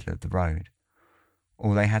up in the middle of the road.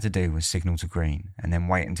 All they had to do was signal to Green and then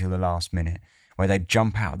wait until the last minute, where they'd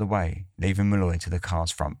jump out of the way, leaving Malloy to the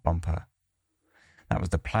car's front bumper. That was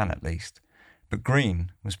the plan at least, but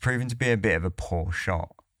Green was proven to be a bit of a poor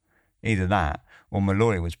shot. Either that, or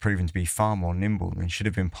Malloy was proven to be far more nimble than should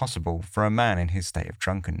have been possible for a man in his state of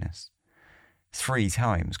drunkenness. 3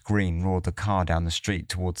 times Green roared the car down the street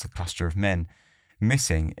towards the cluster of men,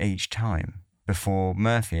 missing each time, before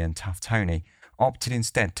Murphy and Tough Tony opted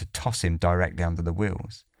instead to toss him directly under the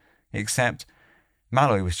wheels. Except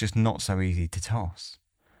Malloy was just not so easy to toss.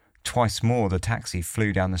 Twice more the taxi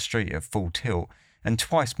flew down the street at full tilt, and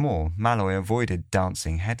twice more Malloy avoided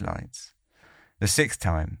dancing headlights. The 6th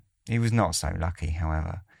time, he was not so lucky,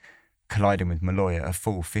 however. Colliding with Malloy at a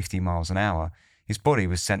full 50 miles an hour, his body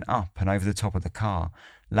was sent up and over the top of the car,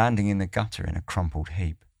 landing in the gutter in a crumpled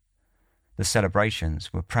heap. The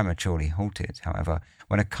celebrations were prematurely halted, however,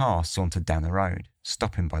 when a car sauntered down the road,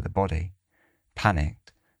 stopping by the body.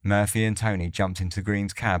 Panicked, Murphy and Tony jumped into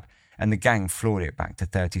Green's cab, and the gang floored it back to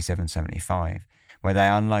 3775, where they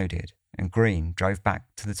unloaded, and Green drove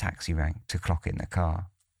back to the taxi rank to clock in the car.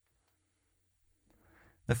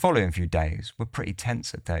 The following few days were pretty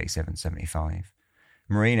tense at 3775.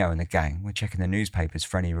 Marino and the gang were checking the newspapers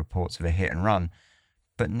for any reports of a hit and run,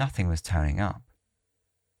 but nothing was turning up.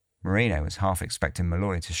 Marino was half expecting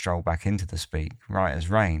Malloy to stroll back into the speak, right as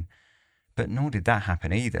rain, but nor did that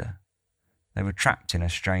happen either. They were trapped in a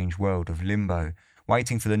strange world of limbo,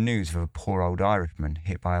 waiting for the news of a poor old Irishman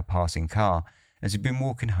hit by a passing car as he'd been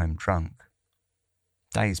walking home drunk.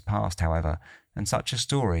 Days passed, however, and such a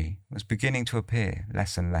story was beginning to appear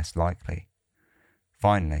less and less likely.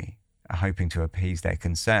 Finally, hoping to appease their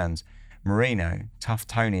concerns, Marino, Tough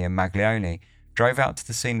Tony and Maglione drove out to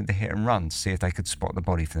the scene of the hit and run to see if they could spot the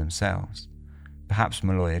body for themselves. Perhaps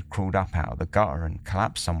Malloy had crawled up out of the gutter and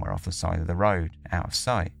collapsed somewhere off the side of the road, out of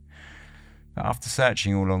sight. But after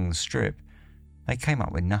searching all along the strip, they came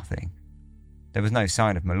up with nothing. There was no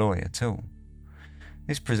sign of Malloy at all.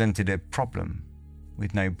 This presented a problem.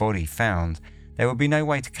 With no body found, there would be no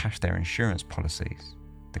way to cash their insurance policies.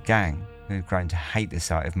 The gang, who had grown to hate the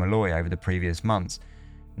sight of Malloy over the previous months,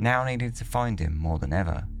 now needed to find him more than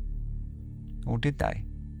ever. Or did they?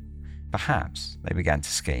 Perhaps, they began to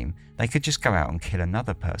scheme, they could just go out and kill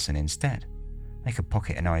another person instead. They could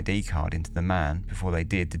pocket an ID card into the man before they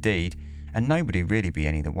did the deed, and nobody really be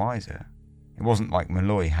any the wiser. It wasn't like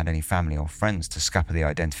Malloy had any family or friends to scupper the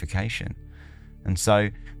identification. And so,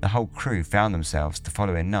 the whole crew found themselves the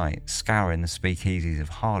following night scouring the speakeasies of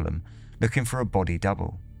Harlem, looking for a body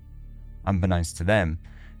double. Unbeknownst to them,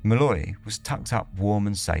 Malloy was tucked up warm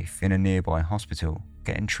and safe in a nearby hospital,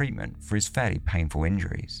 getting treatment for his fairly painful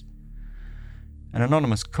injuries. An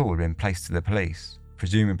anonymous call had been placed to the police,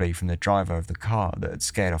 presumably from the driver of the car that had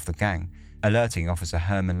scared off the gang, alerting Officer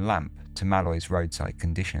Herman Lamp to Malloy's roadside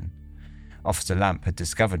condition. Officer Lamp had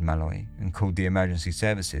discovered Malloy and called the emergency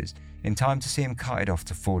services in time to see him carted off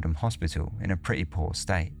to Fordham Hospital in a pretty poor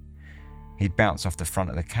state. He'd bounced off the front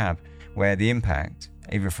of the cab, where the impact,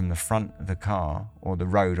 either from the front of the car or the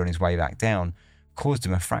road on his way back down, caused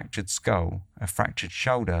him a fractured skull, a fractured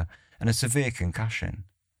shoulder, and a severe concussion.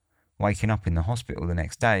 Waking up in the hospital the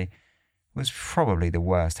next day was probably the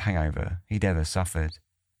worst hangover he'd ever suffered.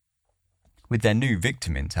 With their new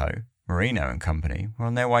victim in tow, Marino and company were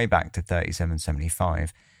on their way back to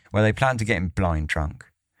 3775, where they planned to get him blind drunk.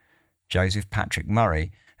 Joseph Patrick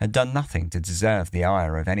Murray had done nothing to deserve the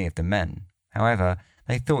ire of any of the men. However,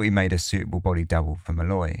 they thought he made a suitable body double for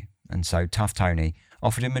Malloy, and so Tough Tony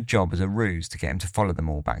offered him a job as a ruse to get him to follow them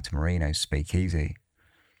all back to Marino's speakeasy.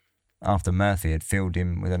 After Murphy had filled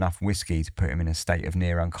him with enough whiskey to put him in a state of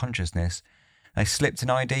near unconsciousness, they slipped an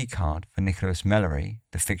ID card for Nicholas Mellery,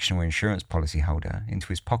 the fictional insurance policy holder, into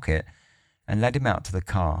his pocket and led him out to the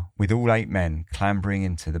car, with all 8 men clambering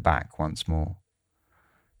into the back once more.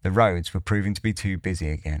 The roads were proving to be too busy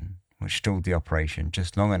again, which stalled the operation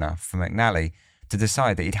just long enough for McNally to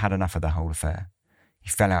decide that he'd had enough of the whole affair. He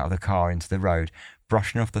fell out of the car into the road,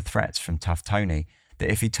 brushing off the threats from Tough Tony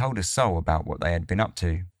that if he told a soul about what they had been up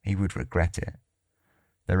to, he would regret it.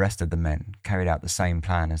 The rest of the men carried out the same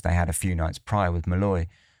plan as they had a few nights prior with Malloy,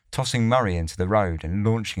 tossing Murray into the road and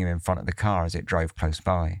launching him in front of the car as it drove close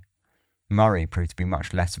by. Murray proved to be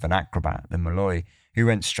much less of an acrobat than Malloy, who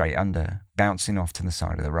went straight under, bouncing off to the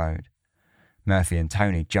side of the road. Murphy and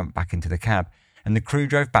Tony jumped back into the cab, and the crew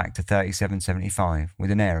drove back to 3775 with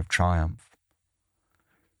an air of triumph.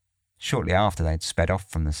 Shortly after they'd sped off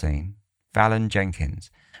from the scene, Fallon Jenkins,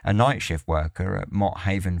 a night shift worker at Mott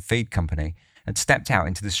Haven Feed Company, had stepped out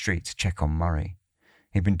into the street to check on Murray.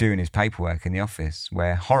 He'd been doing his paperwork in the office,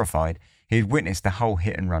 where, horrified, he had witnessed the whole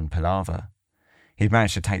hit-and-run palaver. He'd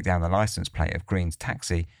managed to take down the licence plate of Green's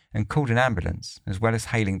taxi and called an ambulance, as well as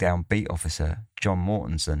hailing down beat officer John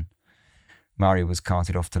Mortensen. Murray was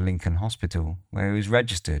carted off to Lincoln Hospital, where he was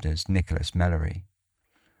registered as Nicholas Mellery.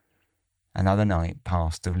 Another night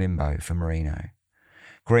passed of limbo for Marino.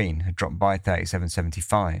 Green had dropped by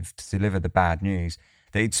 3775 to deliver the bad news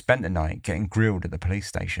that he'd spent the night getting grilled at the police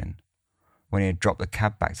station. When he had dropped the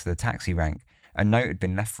cab back to the taxi rank, a note had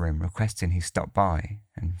been left for him requesting he stop by,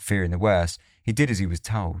 and fearing the worst, he did as he was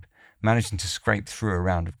told, managing to scrape through a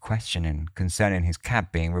round of questioning concerning his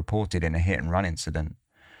cab being reported in a hit-and-run incident.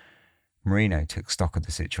 Marino took stock of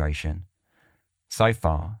the situation. So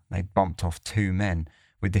far, they'd bumped off 2 men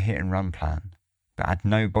with the hit-and-run plan, but had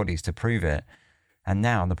no bodies to prove it, and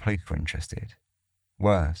now the police were interested.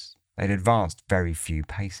 Worse, they'd advanced very few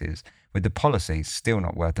paces, with the policies still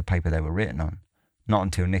not worth the paper they were written on, not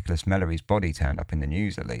until Nicholas Mellery's body turned up in the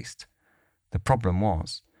news at least. The problem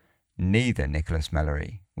was, neither Nicholas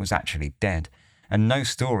Mellery was actually dead, and no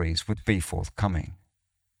stories would be forthcoming.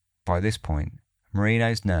 By this point,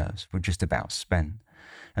 Marino's nerves were just about spent,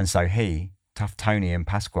 and so he, Tough Tony and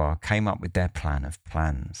Pasqua came up with their plan of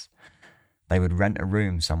plans. They would rent a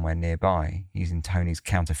room somewhere nearby, using Tony's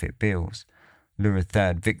counterfeit bills, lure a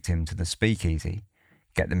 3rd victim to the speakeasy,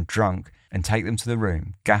 get them drunk, and take them to the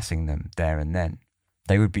room, gassing them there and then.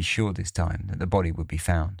 They would be sure this time that the body would be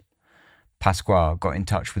found. Pasquale got in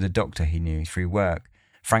touch with a doctor he knew through work,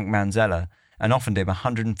 Frank Manzella, and offered him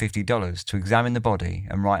 $150 to examine the body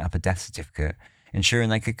and write up a death certificate, ensuring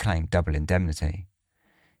they could claim double indemnity.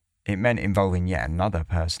 It meant involving yet another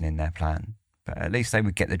person in their plan, but at least they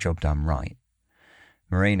would get the job done right.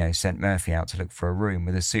 Marino sent Murphy out to look for a room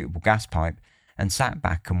with a suitable gas pipe and sat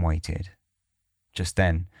back and waited. Just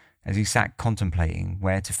then, as he sat contemplating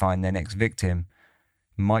where to find their next victim,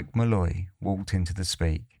 Mike Malloy walked into the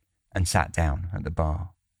Speak and sat down at the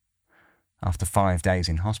bar. After 5 days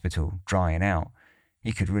in hospital, drying out,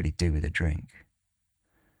 he could really do with a drink.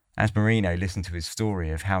 As Marino listened to his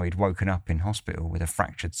story of how he'd woken up in hospital with a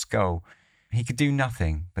fractured skull, he could do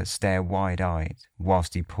nothing but stare wide-eyed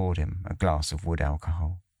whilst he poured him a glass of wood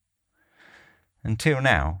alcohol. Until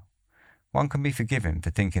now, one can be forgiven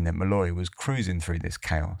for thinking that Malloy was cruising through this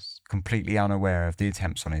chaos, completely unaware of the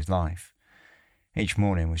attempts on his life. Each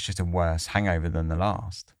morning was just a worse hangover than the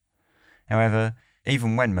last. However,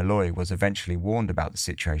 even when Malloy was eventually warned about the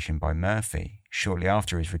situation by Murphy, shortly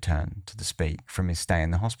after his return to the Speak from his stay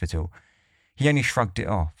in the hospital, he only shrugged it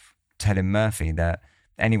off, telling Murphy that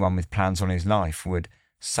anyone with plans on his life would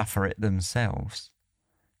suffer it themselves.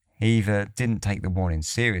 He either didn't take the warning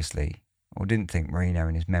seriously or didn't think Marino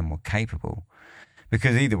and his men were capable,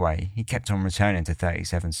 because either way, he kept on returning to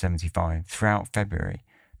 3775 throughout February,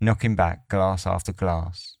 knocking back glass after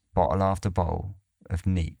glass, bottle after bottle of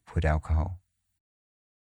neat wood alcohol.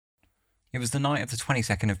 It was the night of the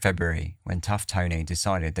 22nd of February when Tough Tony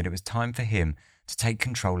decided that it was time for him to take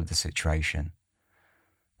control of the situation.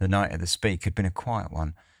 The night at the Speak had been a quiet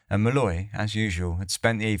one, and Malloy, as usual, had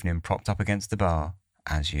spent the evening propped up against the bar,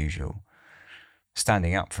 as usual.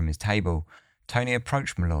 Standing up from his table, Tony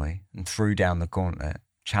approached Malloy and threw down the gauntlet,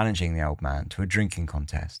 challenging the old man to a drinking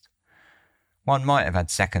contest. One might have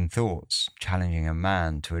had second thoughts, challenging a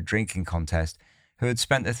man to a drinking contest who had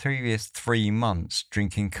spent the previous 3 months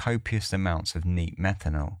drinking copious amounts of neat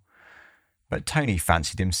methanol. But Tony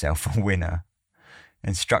fancied himself a winner.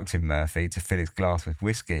 Instructing Murphy to fill his glass with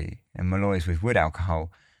whiskey and Malloy's with wood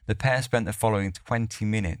alcohol, the pair spent the following 20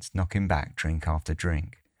 minutes knocking back drink after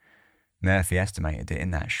drink. Murphy estimated that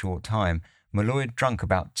in that short time, Malloy had drunk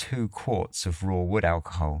about 2 quarts of raw wood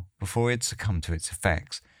alcohol before he had succumbed to its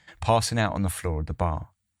effects, passing out on the floor of the bar.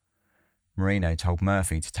 Marino told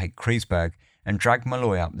Murphy to take Kreisberg and drag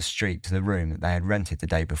Malloy up the street to the room that they had rented the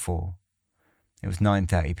day before. It was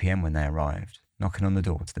 9:30 p.m. when they arrived, knocking on the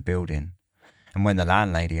door to the building. And when the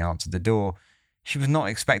landlady answered the door, she was not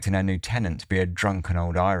expecting her new tenant to be a drunken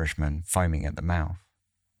old Irishman foaming at the mouth.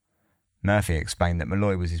 Murphy explained that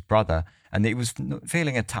Malloy was his brother and that he was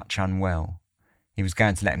feeling a touch unwell. He was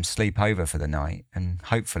going to let him sleep over for the night and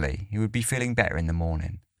hopefully he would be feeling better in the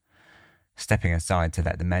morning. Stepping aside to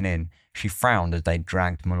let the men in, she frowned as they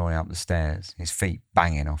dragged Malloy up the stairs, his feet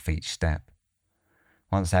banging off each step.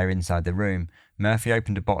 Once they were inside the room, Murphy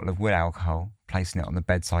opened a bottle of wood alcohol, placing it on the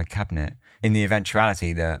bedside cabinet. In the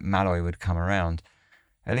eventuality that Malloy would come around,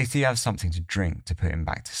 at least he'd have something to drink to put him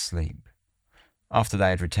back to sleep. After they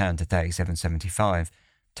had returned to 3775,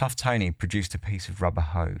 Tough Tony produced a piece of rubber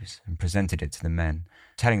hose and presented it to the men,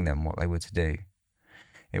 telling them what they were to do.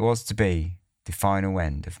 It was to be the final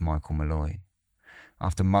end of Michael Malloy.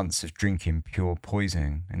 After months of drinking pure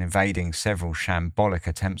poison and evading several shambolic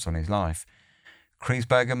attempts on his life,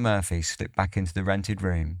 Kreisberg and Murphy slipped back into the rented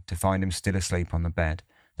room to find him still asleep on the bed,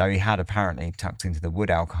 though he had apparently tucked into the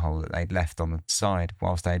wood alcohol that they'd left on the side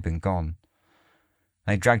whilst they had been gone.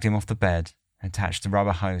 They dragged him off the bed, attached the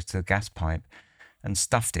rubber hose to the gas pipe, and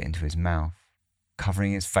stuffed it into his mouth,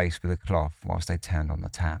 covering his face with a cloth whilst they turned on the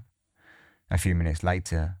tap. A few minutes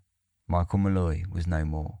later, Michael Malloy was no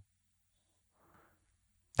more.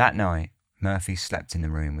 That night, Murphy slept in the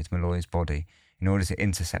room with Malloy's body in order to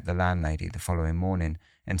intercept the landlady the following morning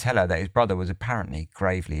and tell her that his brother was apparently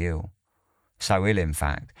gravely ill. So ill, in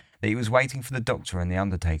fact, that he was waiting for the doctor and the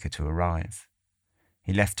undertaker to arrive.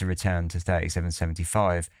 He left to return to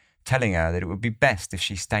 3775, telling her that it would be best if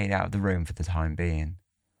she stayed out of the room for the time being.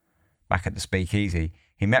 Back at the Speakeasy,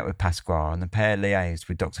 he met with Pasquale and the pair liaised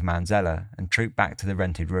with Dr. Manzella and trooped back to the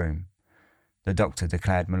rented room. The doctor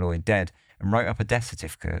declared Malloy dead and wrote up a death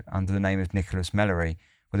certificate under the name of Nicholas Mellery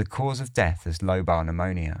with a cause of death as lobar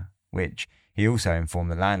pneumonia, which he also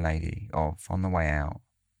informed the landlady of on the way out.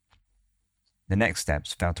 The next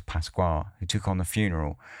steps fell to Pasquale, who took on the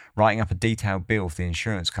funeral, writing up a detailed bill for the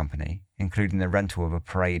insurance company, including the rental of a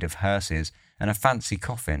parade of hearses and a fancy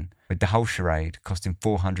coffin, with the whole charade costing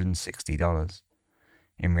 $460.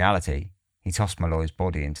 In reality, he tossed Malloy's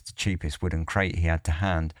body into the cheapest wooden crate he had to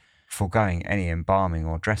hand, foregoing any embalming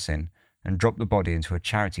or dressing, and dropped the body into a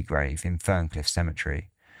charity grave in Ferncliff Cemetery.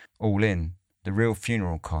 All in, the real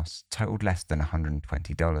funeral costs totaled less than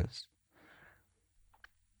 $120.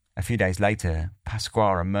 A few days later,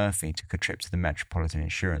 Pasquale and Murphy took a trip to the Metropolitan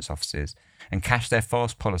Insurance offices and cashed their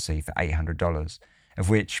false policy for $800, of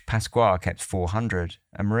which Pasquale kept $400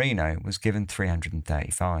 and Marino was given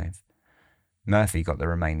 $335. Murphy got the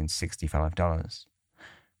remaining $65.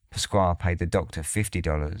 Pasquale paid the doctor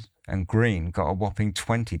 $50 and Green got a whopping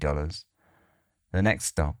 $20. The next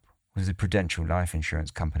stop was the Prudential Life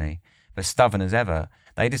Insurance Company, but stubborn as ever,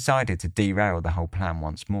 they decided to derail the whole plan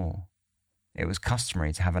once more. It was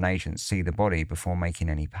customary to have an agent see the body before making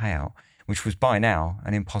any payout, which was by now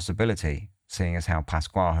an impossibility, seeing as how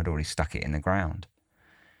Pasquale had already stuck it in the ground.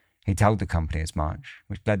 He told the company as much,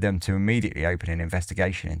 which led them to immediately open an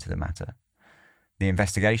investigation into the matter. The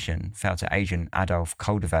investigation fell to agent Adolphe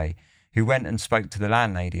Coldevet, who went and spoke to the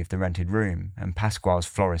landlady of the rented room and Pasquale's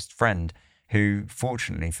florist friend, who,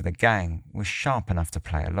 fortunately for the gang, was sharp enough to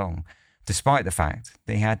play along, despite the fact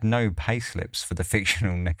that he had no payslips for the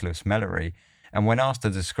fictional Nicholas Mellery, and when asked to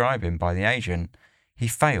describe him by the agent, he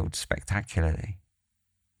failed spectacularly.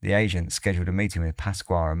 The agent scheduled a meeting with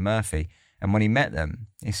Pasquale and Murphy, and when he met them,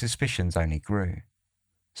 his suspicions only grew.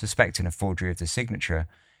 Suspecting a forgery of the signature,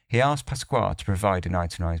 he asked Pasquale to provide an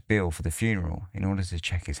itemised bill for the funeral in order to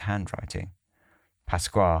check his handwriting.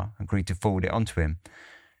 Pasquale agreed to forward it on to him,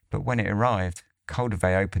 but when it arrived,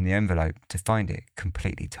 Coldevet opened the envelope to find it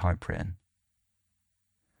completely typewritten.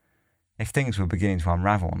 If things were beginning to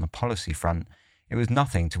unravel on the policy front, it was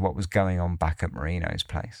nothing to what was going on back at Marino's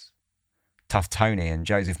place. Tough Tony and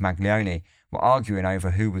Joseph Maglione were arguing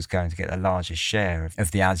over who was going to get the largest share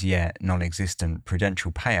of the as-yet non-existent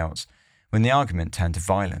Prudential payouts when the argument turned to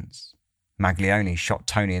violence. Maglione shot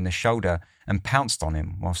Tony in the shoulder and pounced on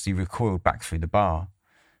him whilst he recoiled back through the bar.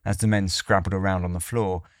 As the men scrabbled around on the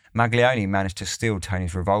floor, Maglione managed to steal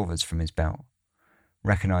Tony's revolvers from his belt.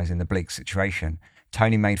 Recognising the bleak situation,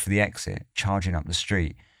 Tony made for the exit, charging up the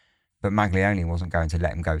street, but Maglione wasn't going to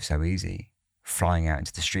let him go so easy. Flying out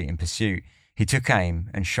into the street in pursuit, he took aim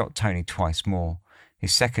and shot Tony twice more,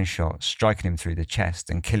 his second shot striking him through the chest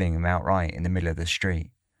and killing him outright in the middle of the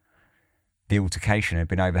street. The altercation had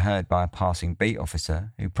been overheard by a passing beat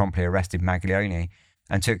officer who promptly arrested Maglione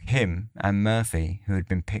and took him and Murphy, who had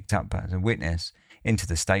been picked up as a witness, into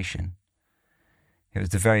the station. It was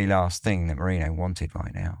the very last thing that Marino wanted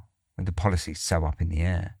right now, with the policy so up in the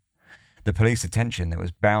air. The police attention that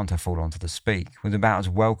was bound to fall onto the Speak was about as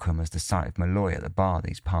welcome as the sight of Malloy at the bar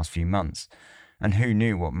these past few months, and who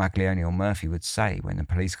knew what Maglione or Murphy would say when the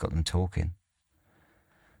police got them talking.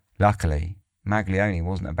 Luckily, Maglione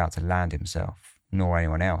wasn't about to land himself, nor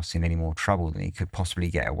anyone else, in any more trouble than he could possibly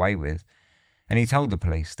get away with, and he told the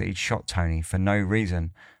police that he'd shot Tony for no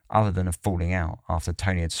reason other than a falling out after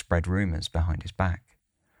Tony had spread rumours behind his back.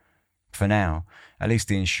 For now, at least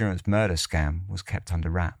the insurance murder scam was kept under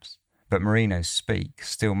wraps, but Marino's Speak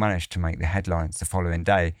still managed to make the headlines the following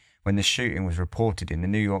day when the shooting was reported in the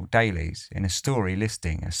New York dailies in a story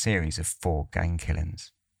listing a series of 4 gang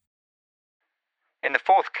killings. In the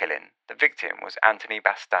 4th killing, the victim was Anthony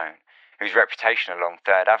Bastone, whose reputation along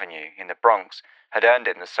 3rd Avenue in the Bronx had earned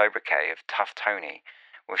him the sobriquet of Tough Tony,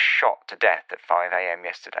 was shot to death at 5 a.m.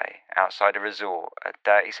 yesterday outside a resort at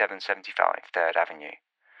 3775 3rd Avenue.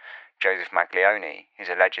 Joseph Maglione, his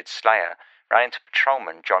alleged slayer, ran into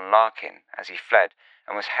patrolman John Larkin as he fled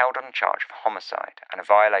and was held on a charge of homicide and a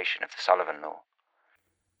violation of the Sullivan Law.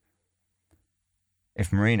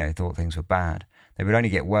 If Marino thought things were bad, they would only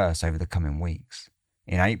get worse over the coming weeks.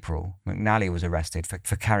 In April, McNally was arrested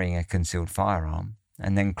for carrying a concealed firearm,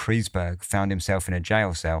 and then Kreisberg found himself in a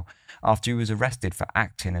jail cell after he was arrested for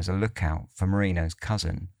acting as a lookout for Marino's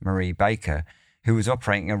cousin, Marie Baker, who was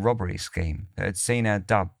operating a robbery scheme that had seen her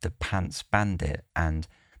dubbed the Pants Bandit and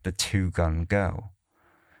the Two-Gun Girl.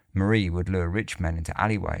 Marie would lure rich men into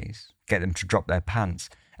alleyways, get them to drop their pants,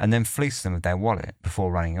 and then fleece them of their wallet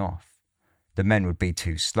before running off. The men would be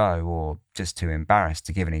too slow or just too embarrassed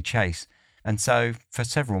to give any chase, and so, for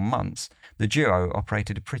several months, the duo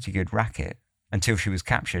operated a pretty good racket until she was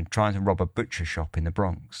captured trying to rob a butcher shop in the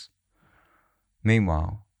Bronx.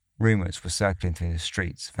 Meanwhile, rumours were circling through the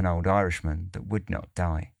streets of an old Irishman that would not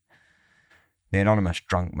die. The anonymous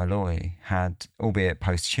drunk Malloy had, albeit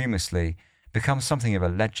posthumously, become something of a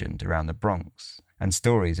legend around the Bronx, and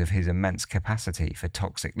stories of his immense capacity for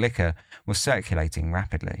toxic liquor were circulating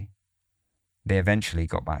rapidly. They eventually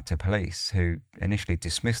got back to police, who initially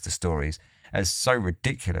dismissed the stories as so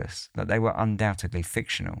ridiculous that they were undoubtedly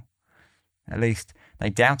fictional. At least, they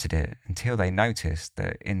doubted it until they noticed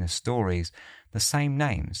that in the stories, the same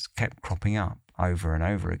names kept cropping up over and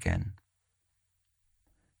over again.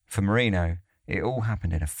 For Marino, it all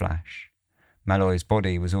happened in a flash. Malloy's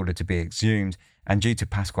body was ordered to be exhumed, and due to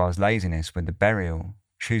Pasquale's laziness with the burial,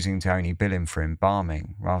 choosing to only bill him for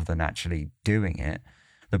embalming rather than actually doing it,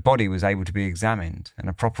 the body was able to be examined and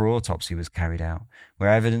a proper autopsy was carried out, where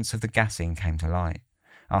evidence of the gassing came to light,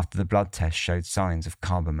 after the blood test showed signs of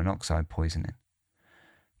carbon monoxide poisoning.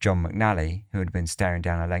 John McNally, who had been staring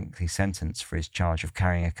down a lengthy sentence for his charge of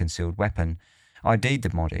carrying a concealed weapon, ID'd the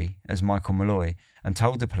body as Michael Malloy and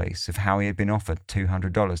told the police of how he had been offered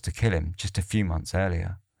 $200 to kill him just a few months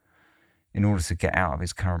earlier. In order to get out of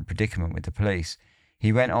his current predicament with the police,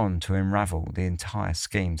 he went on to unravel the entire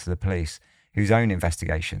scheme to the police, whose own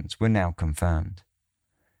investigations were now confirmed.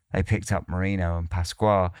 They picked up Marino and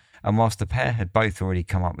Pasquale, and whilst the pair had both already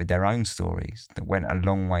come up with their own stories that went a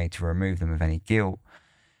long way to remove them of any guilt,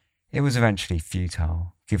 it was eventually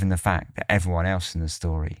futile, given the fact that everyone else in the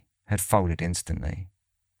story had folded instantly.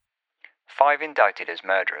 5 indicted as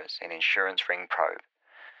murderers in insurance ring probe.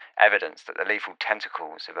 Evidence that the lethal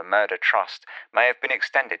tentacles of a murder trust may have been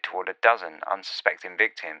extended toward a dozen unsuspecting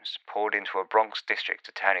victims poured into a Bronx District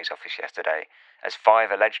Attorney's office yesterday as 5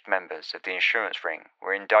 alleged members of the insurance ring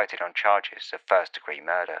were indicted on charges of first-degree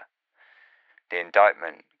murder. The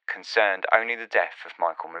indictment concerned only the death of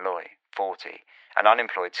Michael Malloy, 40, an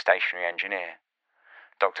unemployed stationary engineer.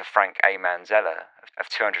 Dr. Frank A. Manzella of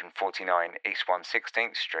 249 East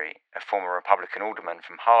 116th Street, a former Republican alderman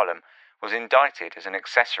from Harlem, was indicted as an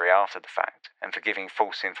accessory after the fact and for giving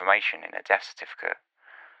false information in a death certificate.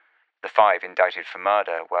 The 5 indicted for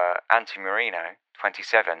murder were Anthony Marino,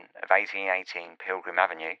 27, of 1818 Pilgrim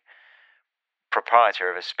Avenue,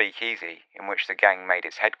 proprietor of a speakeasy in which the gang made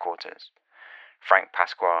its headquarters; Frank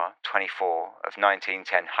Pasquale, 24, of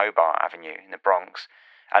 1910 Hobart Avenue in the Bronx,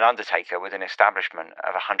 an undertaker with an establishment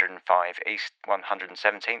of 105 East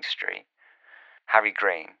 117th Street; Harry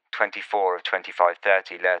Green, 24, of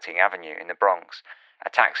 2530 Lerting Avenue in the Bronx, a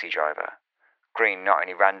taxi driver. Green not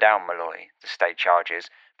only ran down Malloy, the state charges,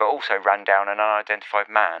 but also ran down an unidentified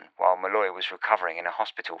man while Malloy was recovering in a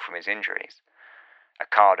hospital from his injuries. A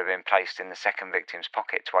card had been placed in the second victim's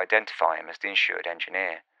pocket to identify him as the insured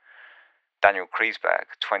engineer. Daniel Kreisberg,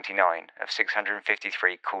 29, of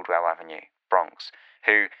 653 Caldwell Avenue, Bronx,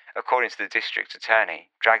 who, according to the district attorney,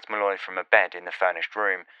 dragged Malloy from a bed in the furnished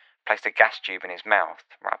room, placed a gas tube in his mouth,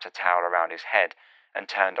 wrapped a towel around his head, and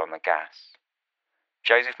turned on the gas.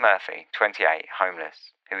 Joseph Murphy, 28,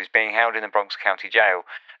 homeless, who was being held in the Bronx County Jail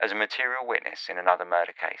as a material witness in another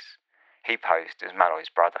murder case. He posed as Malloy's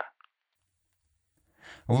brother.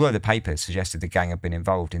 Although the papers suggested the gang had been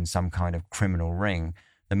involved in some kind of criminal ring,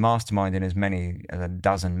 the mastermind in as many as a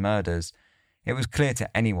dozen murders, it was clear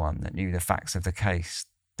to anyone that knew the facts of the case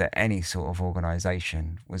that any sort of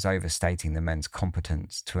organisation was overstating the men's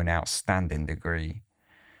competence to an outstanding degree.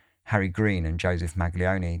 Harry Green and Joseph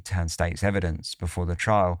Maglione turned state's evidence before the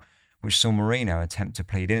trial, which saw Marino attempt to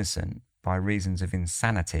plead innocent by reasons of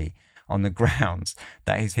insanity on the grounds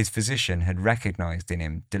that his physician had recognised in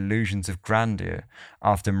him delusions of grandeur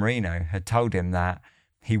after Marino had told him that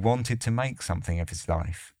he wanted to make something of his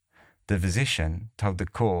life. The physician told the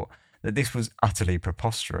court that this was utterly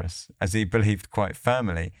preposterous, as he believed quite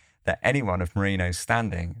firmly that anyone of Marino's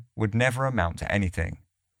standing would never amount to anything.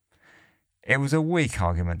 It was a weak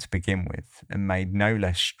argument to begin with, and made no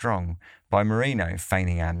less strong by Marino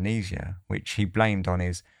feigning amnesia, which he blamed on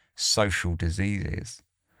his social diseases.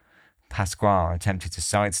 Pasquale attempted to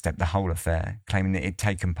sidestep the whole affair, claiming that he'd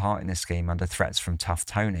taken part in the scheme under threats from Tough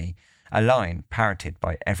Tony, a line parroted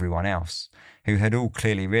by everyone else, who had all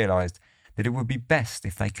clearly realised that it would be best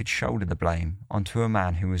if they could shoulder the blame onto a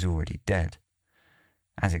man who was already dead.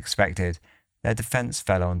 As expected, their defence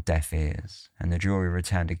fell on deaf ears, and the jury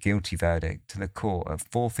returned a guilty verdict to the court at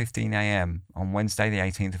 4:15 a.m. on Wednesday the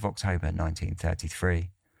 18th of October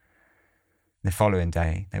 1933. The following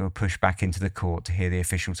day, they were pushed back into the court to hear the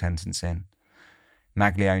official sentencing.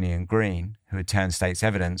 Maglione and Green, who had turned state's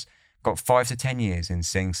evidence, got 5 to 10 years in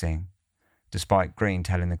Sing Sing, despite Green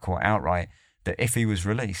telling the court outright that if he was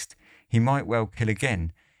released, he might well kill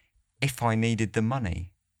again if I needed the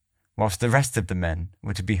money, whilst the rest of the men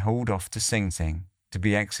were to be hauled off to Sing Sing to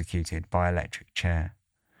be executed by electric chair.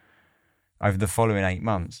 Over the following 8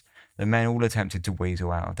 months, the men all attempted to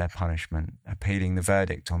weasel out of their punishment, appealing the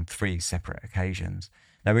verdict on 3 separate occasions,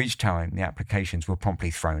 though each time the applications were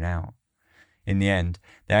promptly thrown out. In the end,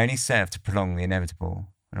 they only served to prolong the inevitable,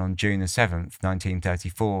 and on June the 7th,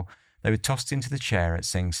 1934, they were tossed into the chair at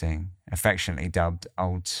Sing Sing, affectionately dubbed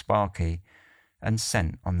Old Sparky, and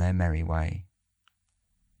sent on their merry way.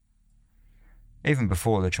 Even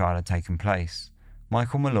before the trial had taken place,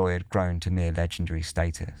 Michael Malloy had grown to near legendary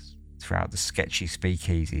status throughout the sketchy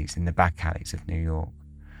speakeasies in the back alleys of New York.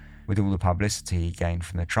 With all the publicity he gained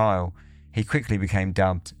from the trial, he quickly became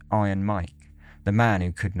dubbed Iron Mike, the man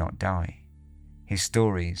who could not die. His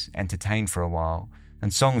stories entertained for a while,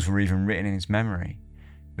 and songs were even written in his memory.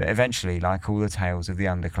 But eventually, like all the tales of the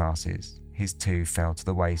underclasses, his too fell to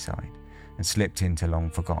the wayside and slipped into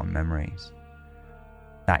long-forgotten memories.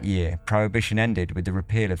 That year, Prohibition ended with the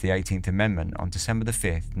repeal of the 18th Amendment on December the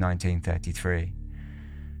 5th, 1933.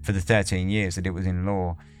 For the 13 years that it was in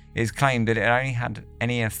law, it is claimed that it only had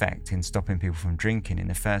any effect in stopping people from drinking in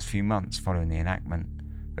the first few months following the enactment,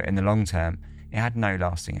 but in the long term, it had no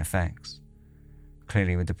lasting effects.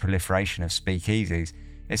 Clearly, with the proliferation of speakeasies,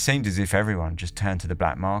 it seemed as if everyone just turned to the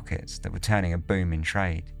black markets that were turning a boom in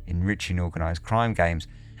trade, enriching organised crime games,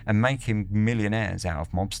 and making millionaires out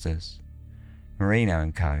of mobsters. Marino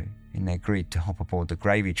and co., in their greed to hop aboard the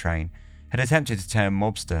gravy train, had attempted to turn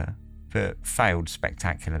mobster, but failed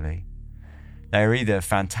spectacularly. They were either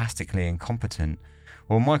fantastically incompetent,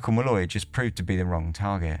 or Michael Molloy just proved to be the wrong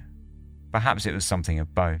target. Perhaps it was something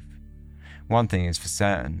of both. One thing is for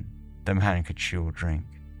certain, the man could sure drink,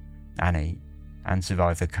 and eat, and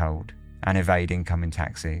survive the cold, and evade incoming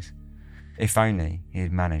taxis. If only he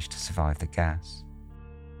had managed to survive the gas.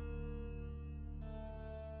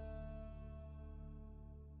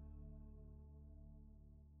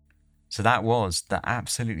 So that was the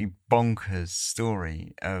absolutely bonkers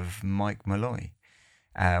story of Mike Molloy.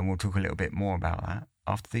 We'll talk a little bit more about that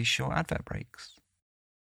after these short advert breaks.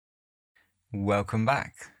 Welcome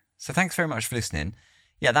back. So thanks very much for listening.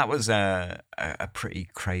 Yeah, that was a pretty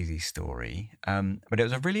crazy story, but it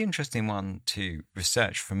was a really interesting one to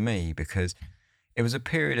research for me because it was a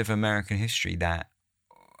period of American history that,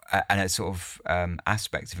 and a sort of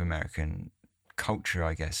aspect of American culture,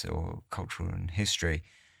 I guess, or cultural and history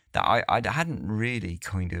that I hadn't really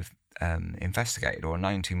kind of investigated or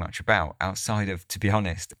known too much about outside of, to be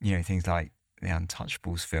honest, things like the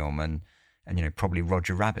Untouchables film and probably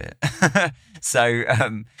Roger Rabbit. So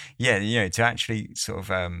to actually sort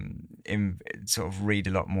of read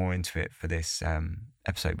a lot more into it for this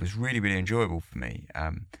episode was really, really enjoyable for me.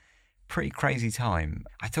 Pretty crazy time.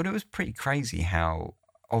 I thought it was pretty crazy how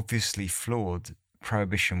obviously flawed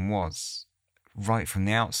Prohibition was right from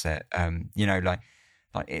the outset.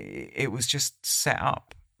 It was just set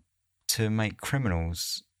up to make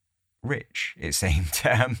criminals rich, it seemed.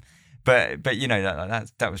 But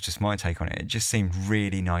that was just my take on it. It just seemed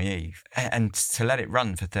really naive, and to let it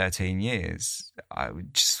run for 13 years,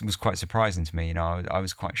 just was quite surprising to me. I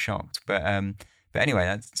was quite shocked. But anyway,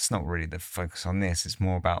 that's not really the focus on this. It's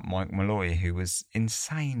more about Mike Molloy, who was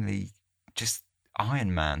insanely just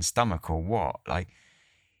Iron Man stomach or what. Like,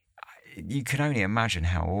 you can only imagine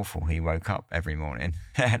how awful he woke up every morning,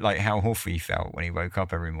 like how awful he felt when he woke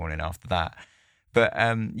up every morning after that. But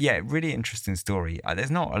really interesting story.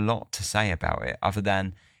 There's not a lot to say about it other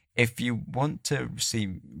than if you want to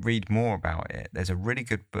read more about it, there's a really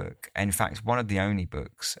good book. In fact, one of the only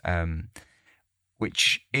books,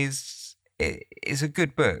 which is a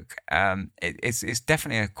good book. It's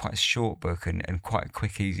definitely quite a short book and quite a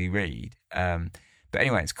quick, easy read. But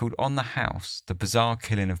anyway, it's called On the House, The Bizarre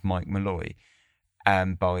Killing of Mike Molloy,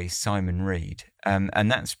 by Simon Reed. And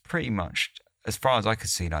that's pretty much, as far as I could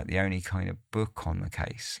see, like the only kind of book on the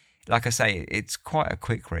case. Like I say, it's quite a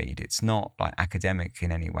quick read. It's not like academic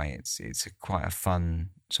in any way. It's quite a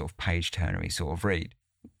fun sort of page-turnery sort of read.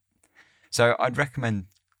 So I'd recommend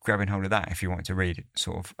grabbing hold of that if you want to read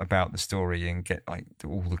sort of about the story and get like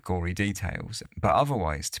all the gory details. But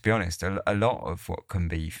otherwise, to be honest, a lot of what can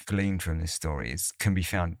be gleaned from this story can be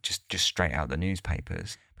found just straight out the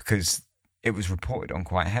newspapers because it was reported on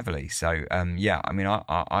quite heavily. So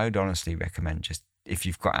I would honestly recommend, just if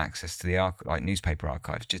you've got access to the newspaper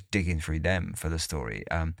archives, just digging through them for the story.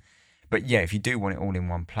 But yeah, if you do want it all in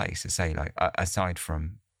one place, to say like aside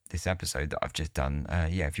from this episode that I've just done,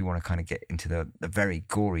 if you want to kind of get into the very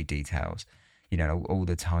gory details, all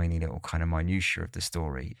the tiny little kind of minutiae of the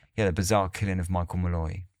story, The Bizarre Killing of Michael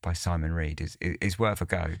Molloy by Simon Reed is worth a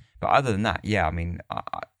go. But other than that,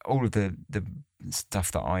 all of the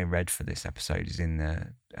stuff that I read for this episode is in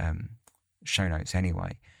the show notes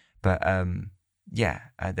anyway. But a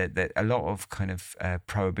lot of kind of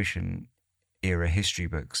Prohibition era history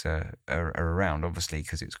books are around, obviously,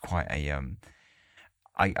 because it's quite a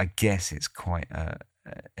I guess it's quite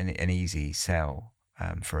an easy sell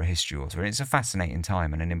for a history author. And it's a fascinating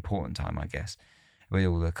time and an important time, I guess, with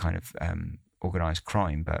all the kind of organised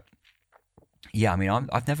crime. But yeah, I mean,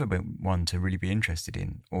 I've never been one to really be interested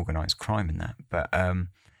in organised crime and that. But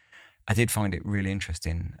I did find it really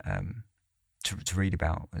interesting to read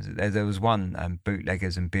about. There was one,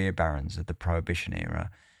 Bootleggers and Beer Barons of the Prohibition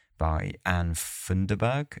era, by Anne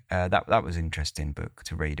Funderburg. That was an interesting book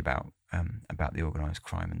to read about the organised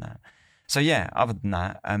crime and that. So yeah, other than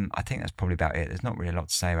that, I think that's probably about it. There's not really a lot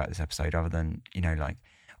to say about this episode other than,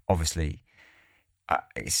 obviously,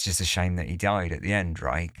 it's just a shame that he died at the end,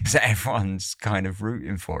 right? Because everyone's kind of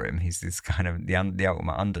rooting for him. He's this kind of the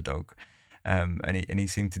ultimate underdog, and he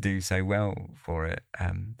seemed to do so well for it.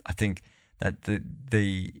 I think that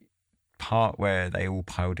the part where they all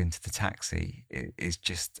piled into the taxi is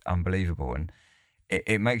just unbelievable, and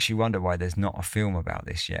it makes you wonder why there's not a film about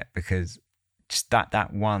this yet, because just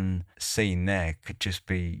that one scene there could just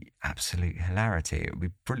be absolute hilarity. It would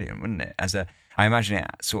be brilliant, wouldn't it? I imagine it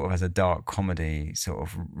sort of as a dark comedy, sort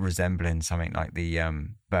of resembling something like the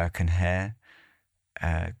Burke and Hare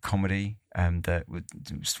comedy that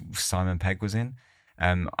Simon Pegg was in.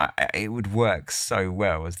 It would work so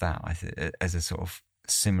well as that, as a sort of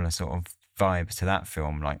similar sort of vibe to that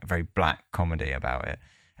film, like a very black comedy about it.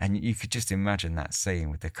 And you could just imagine that scene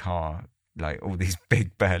with the car, like all these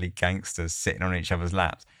big burly gangsters sitting on each other's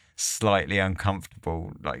laps, slightly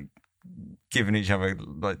uncomfortable, like giving each other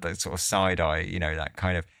like that sort of side eye, that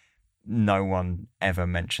kind of no one ever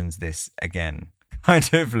mentions this again kind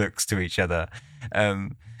of looks to each other.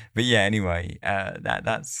 But yeah, anyway,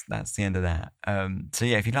 that's the end of that. So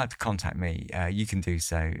yeah, if you'd like to contact me, you can do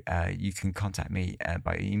so. You can contact me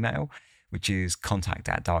by email, which is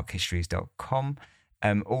contact@darkhistories.com.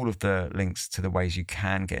 All of the links to the ways you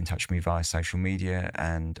can get in touch with me via social media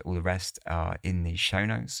and all the rest are in the show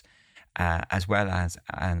notes, as well as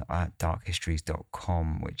at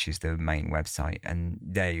darkhistories.com, which is the main website. And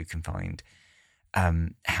there you can find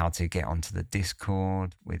how to get onto the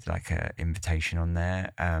Discord with like an invitation on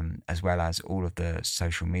there, as well as all of the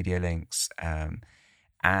social media links,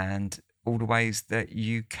 and all the ways that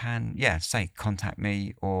you can, contact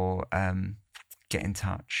me or get in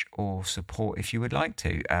touch or support if you would like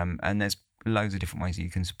to. And there's loads of different ways that you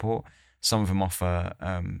can support. Some of them offer,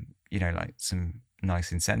 like some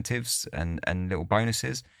nice incentives and little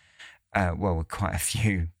bonuses. With quite a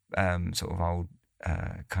few sort of old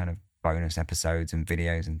kind of bonus episodes and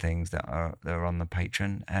videos and things that are on the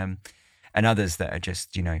Patreon, and others that are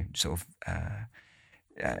just sort of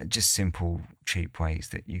just simple cheap ways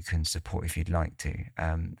that you can support if you'd like to,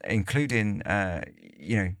 including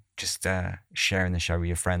just sharing the show with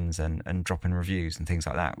your friends and dropping reviews and things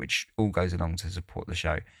like that, which all goes along to support the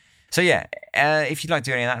show. So yeah, if you'd like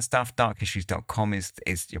to do any of that stuff, darkhistories.com is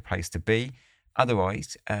your place to be.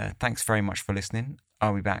 Otherwise, thanks very much for listening.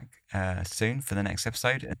 I'll be back soon for the next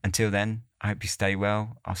episode. Until then, I hope you stay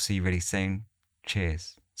well. I'll see you really soon.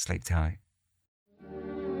 Cheers. Sleep tight.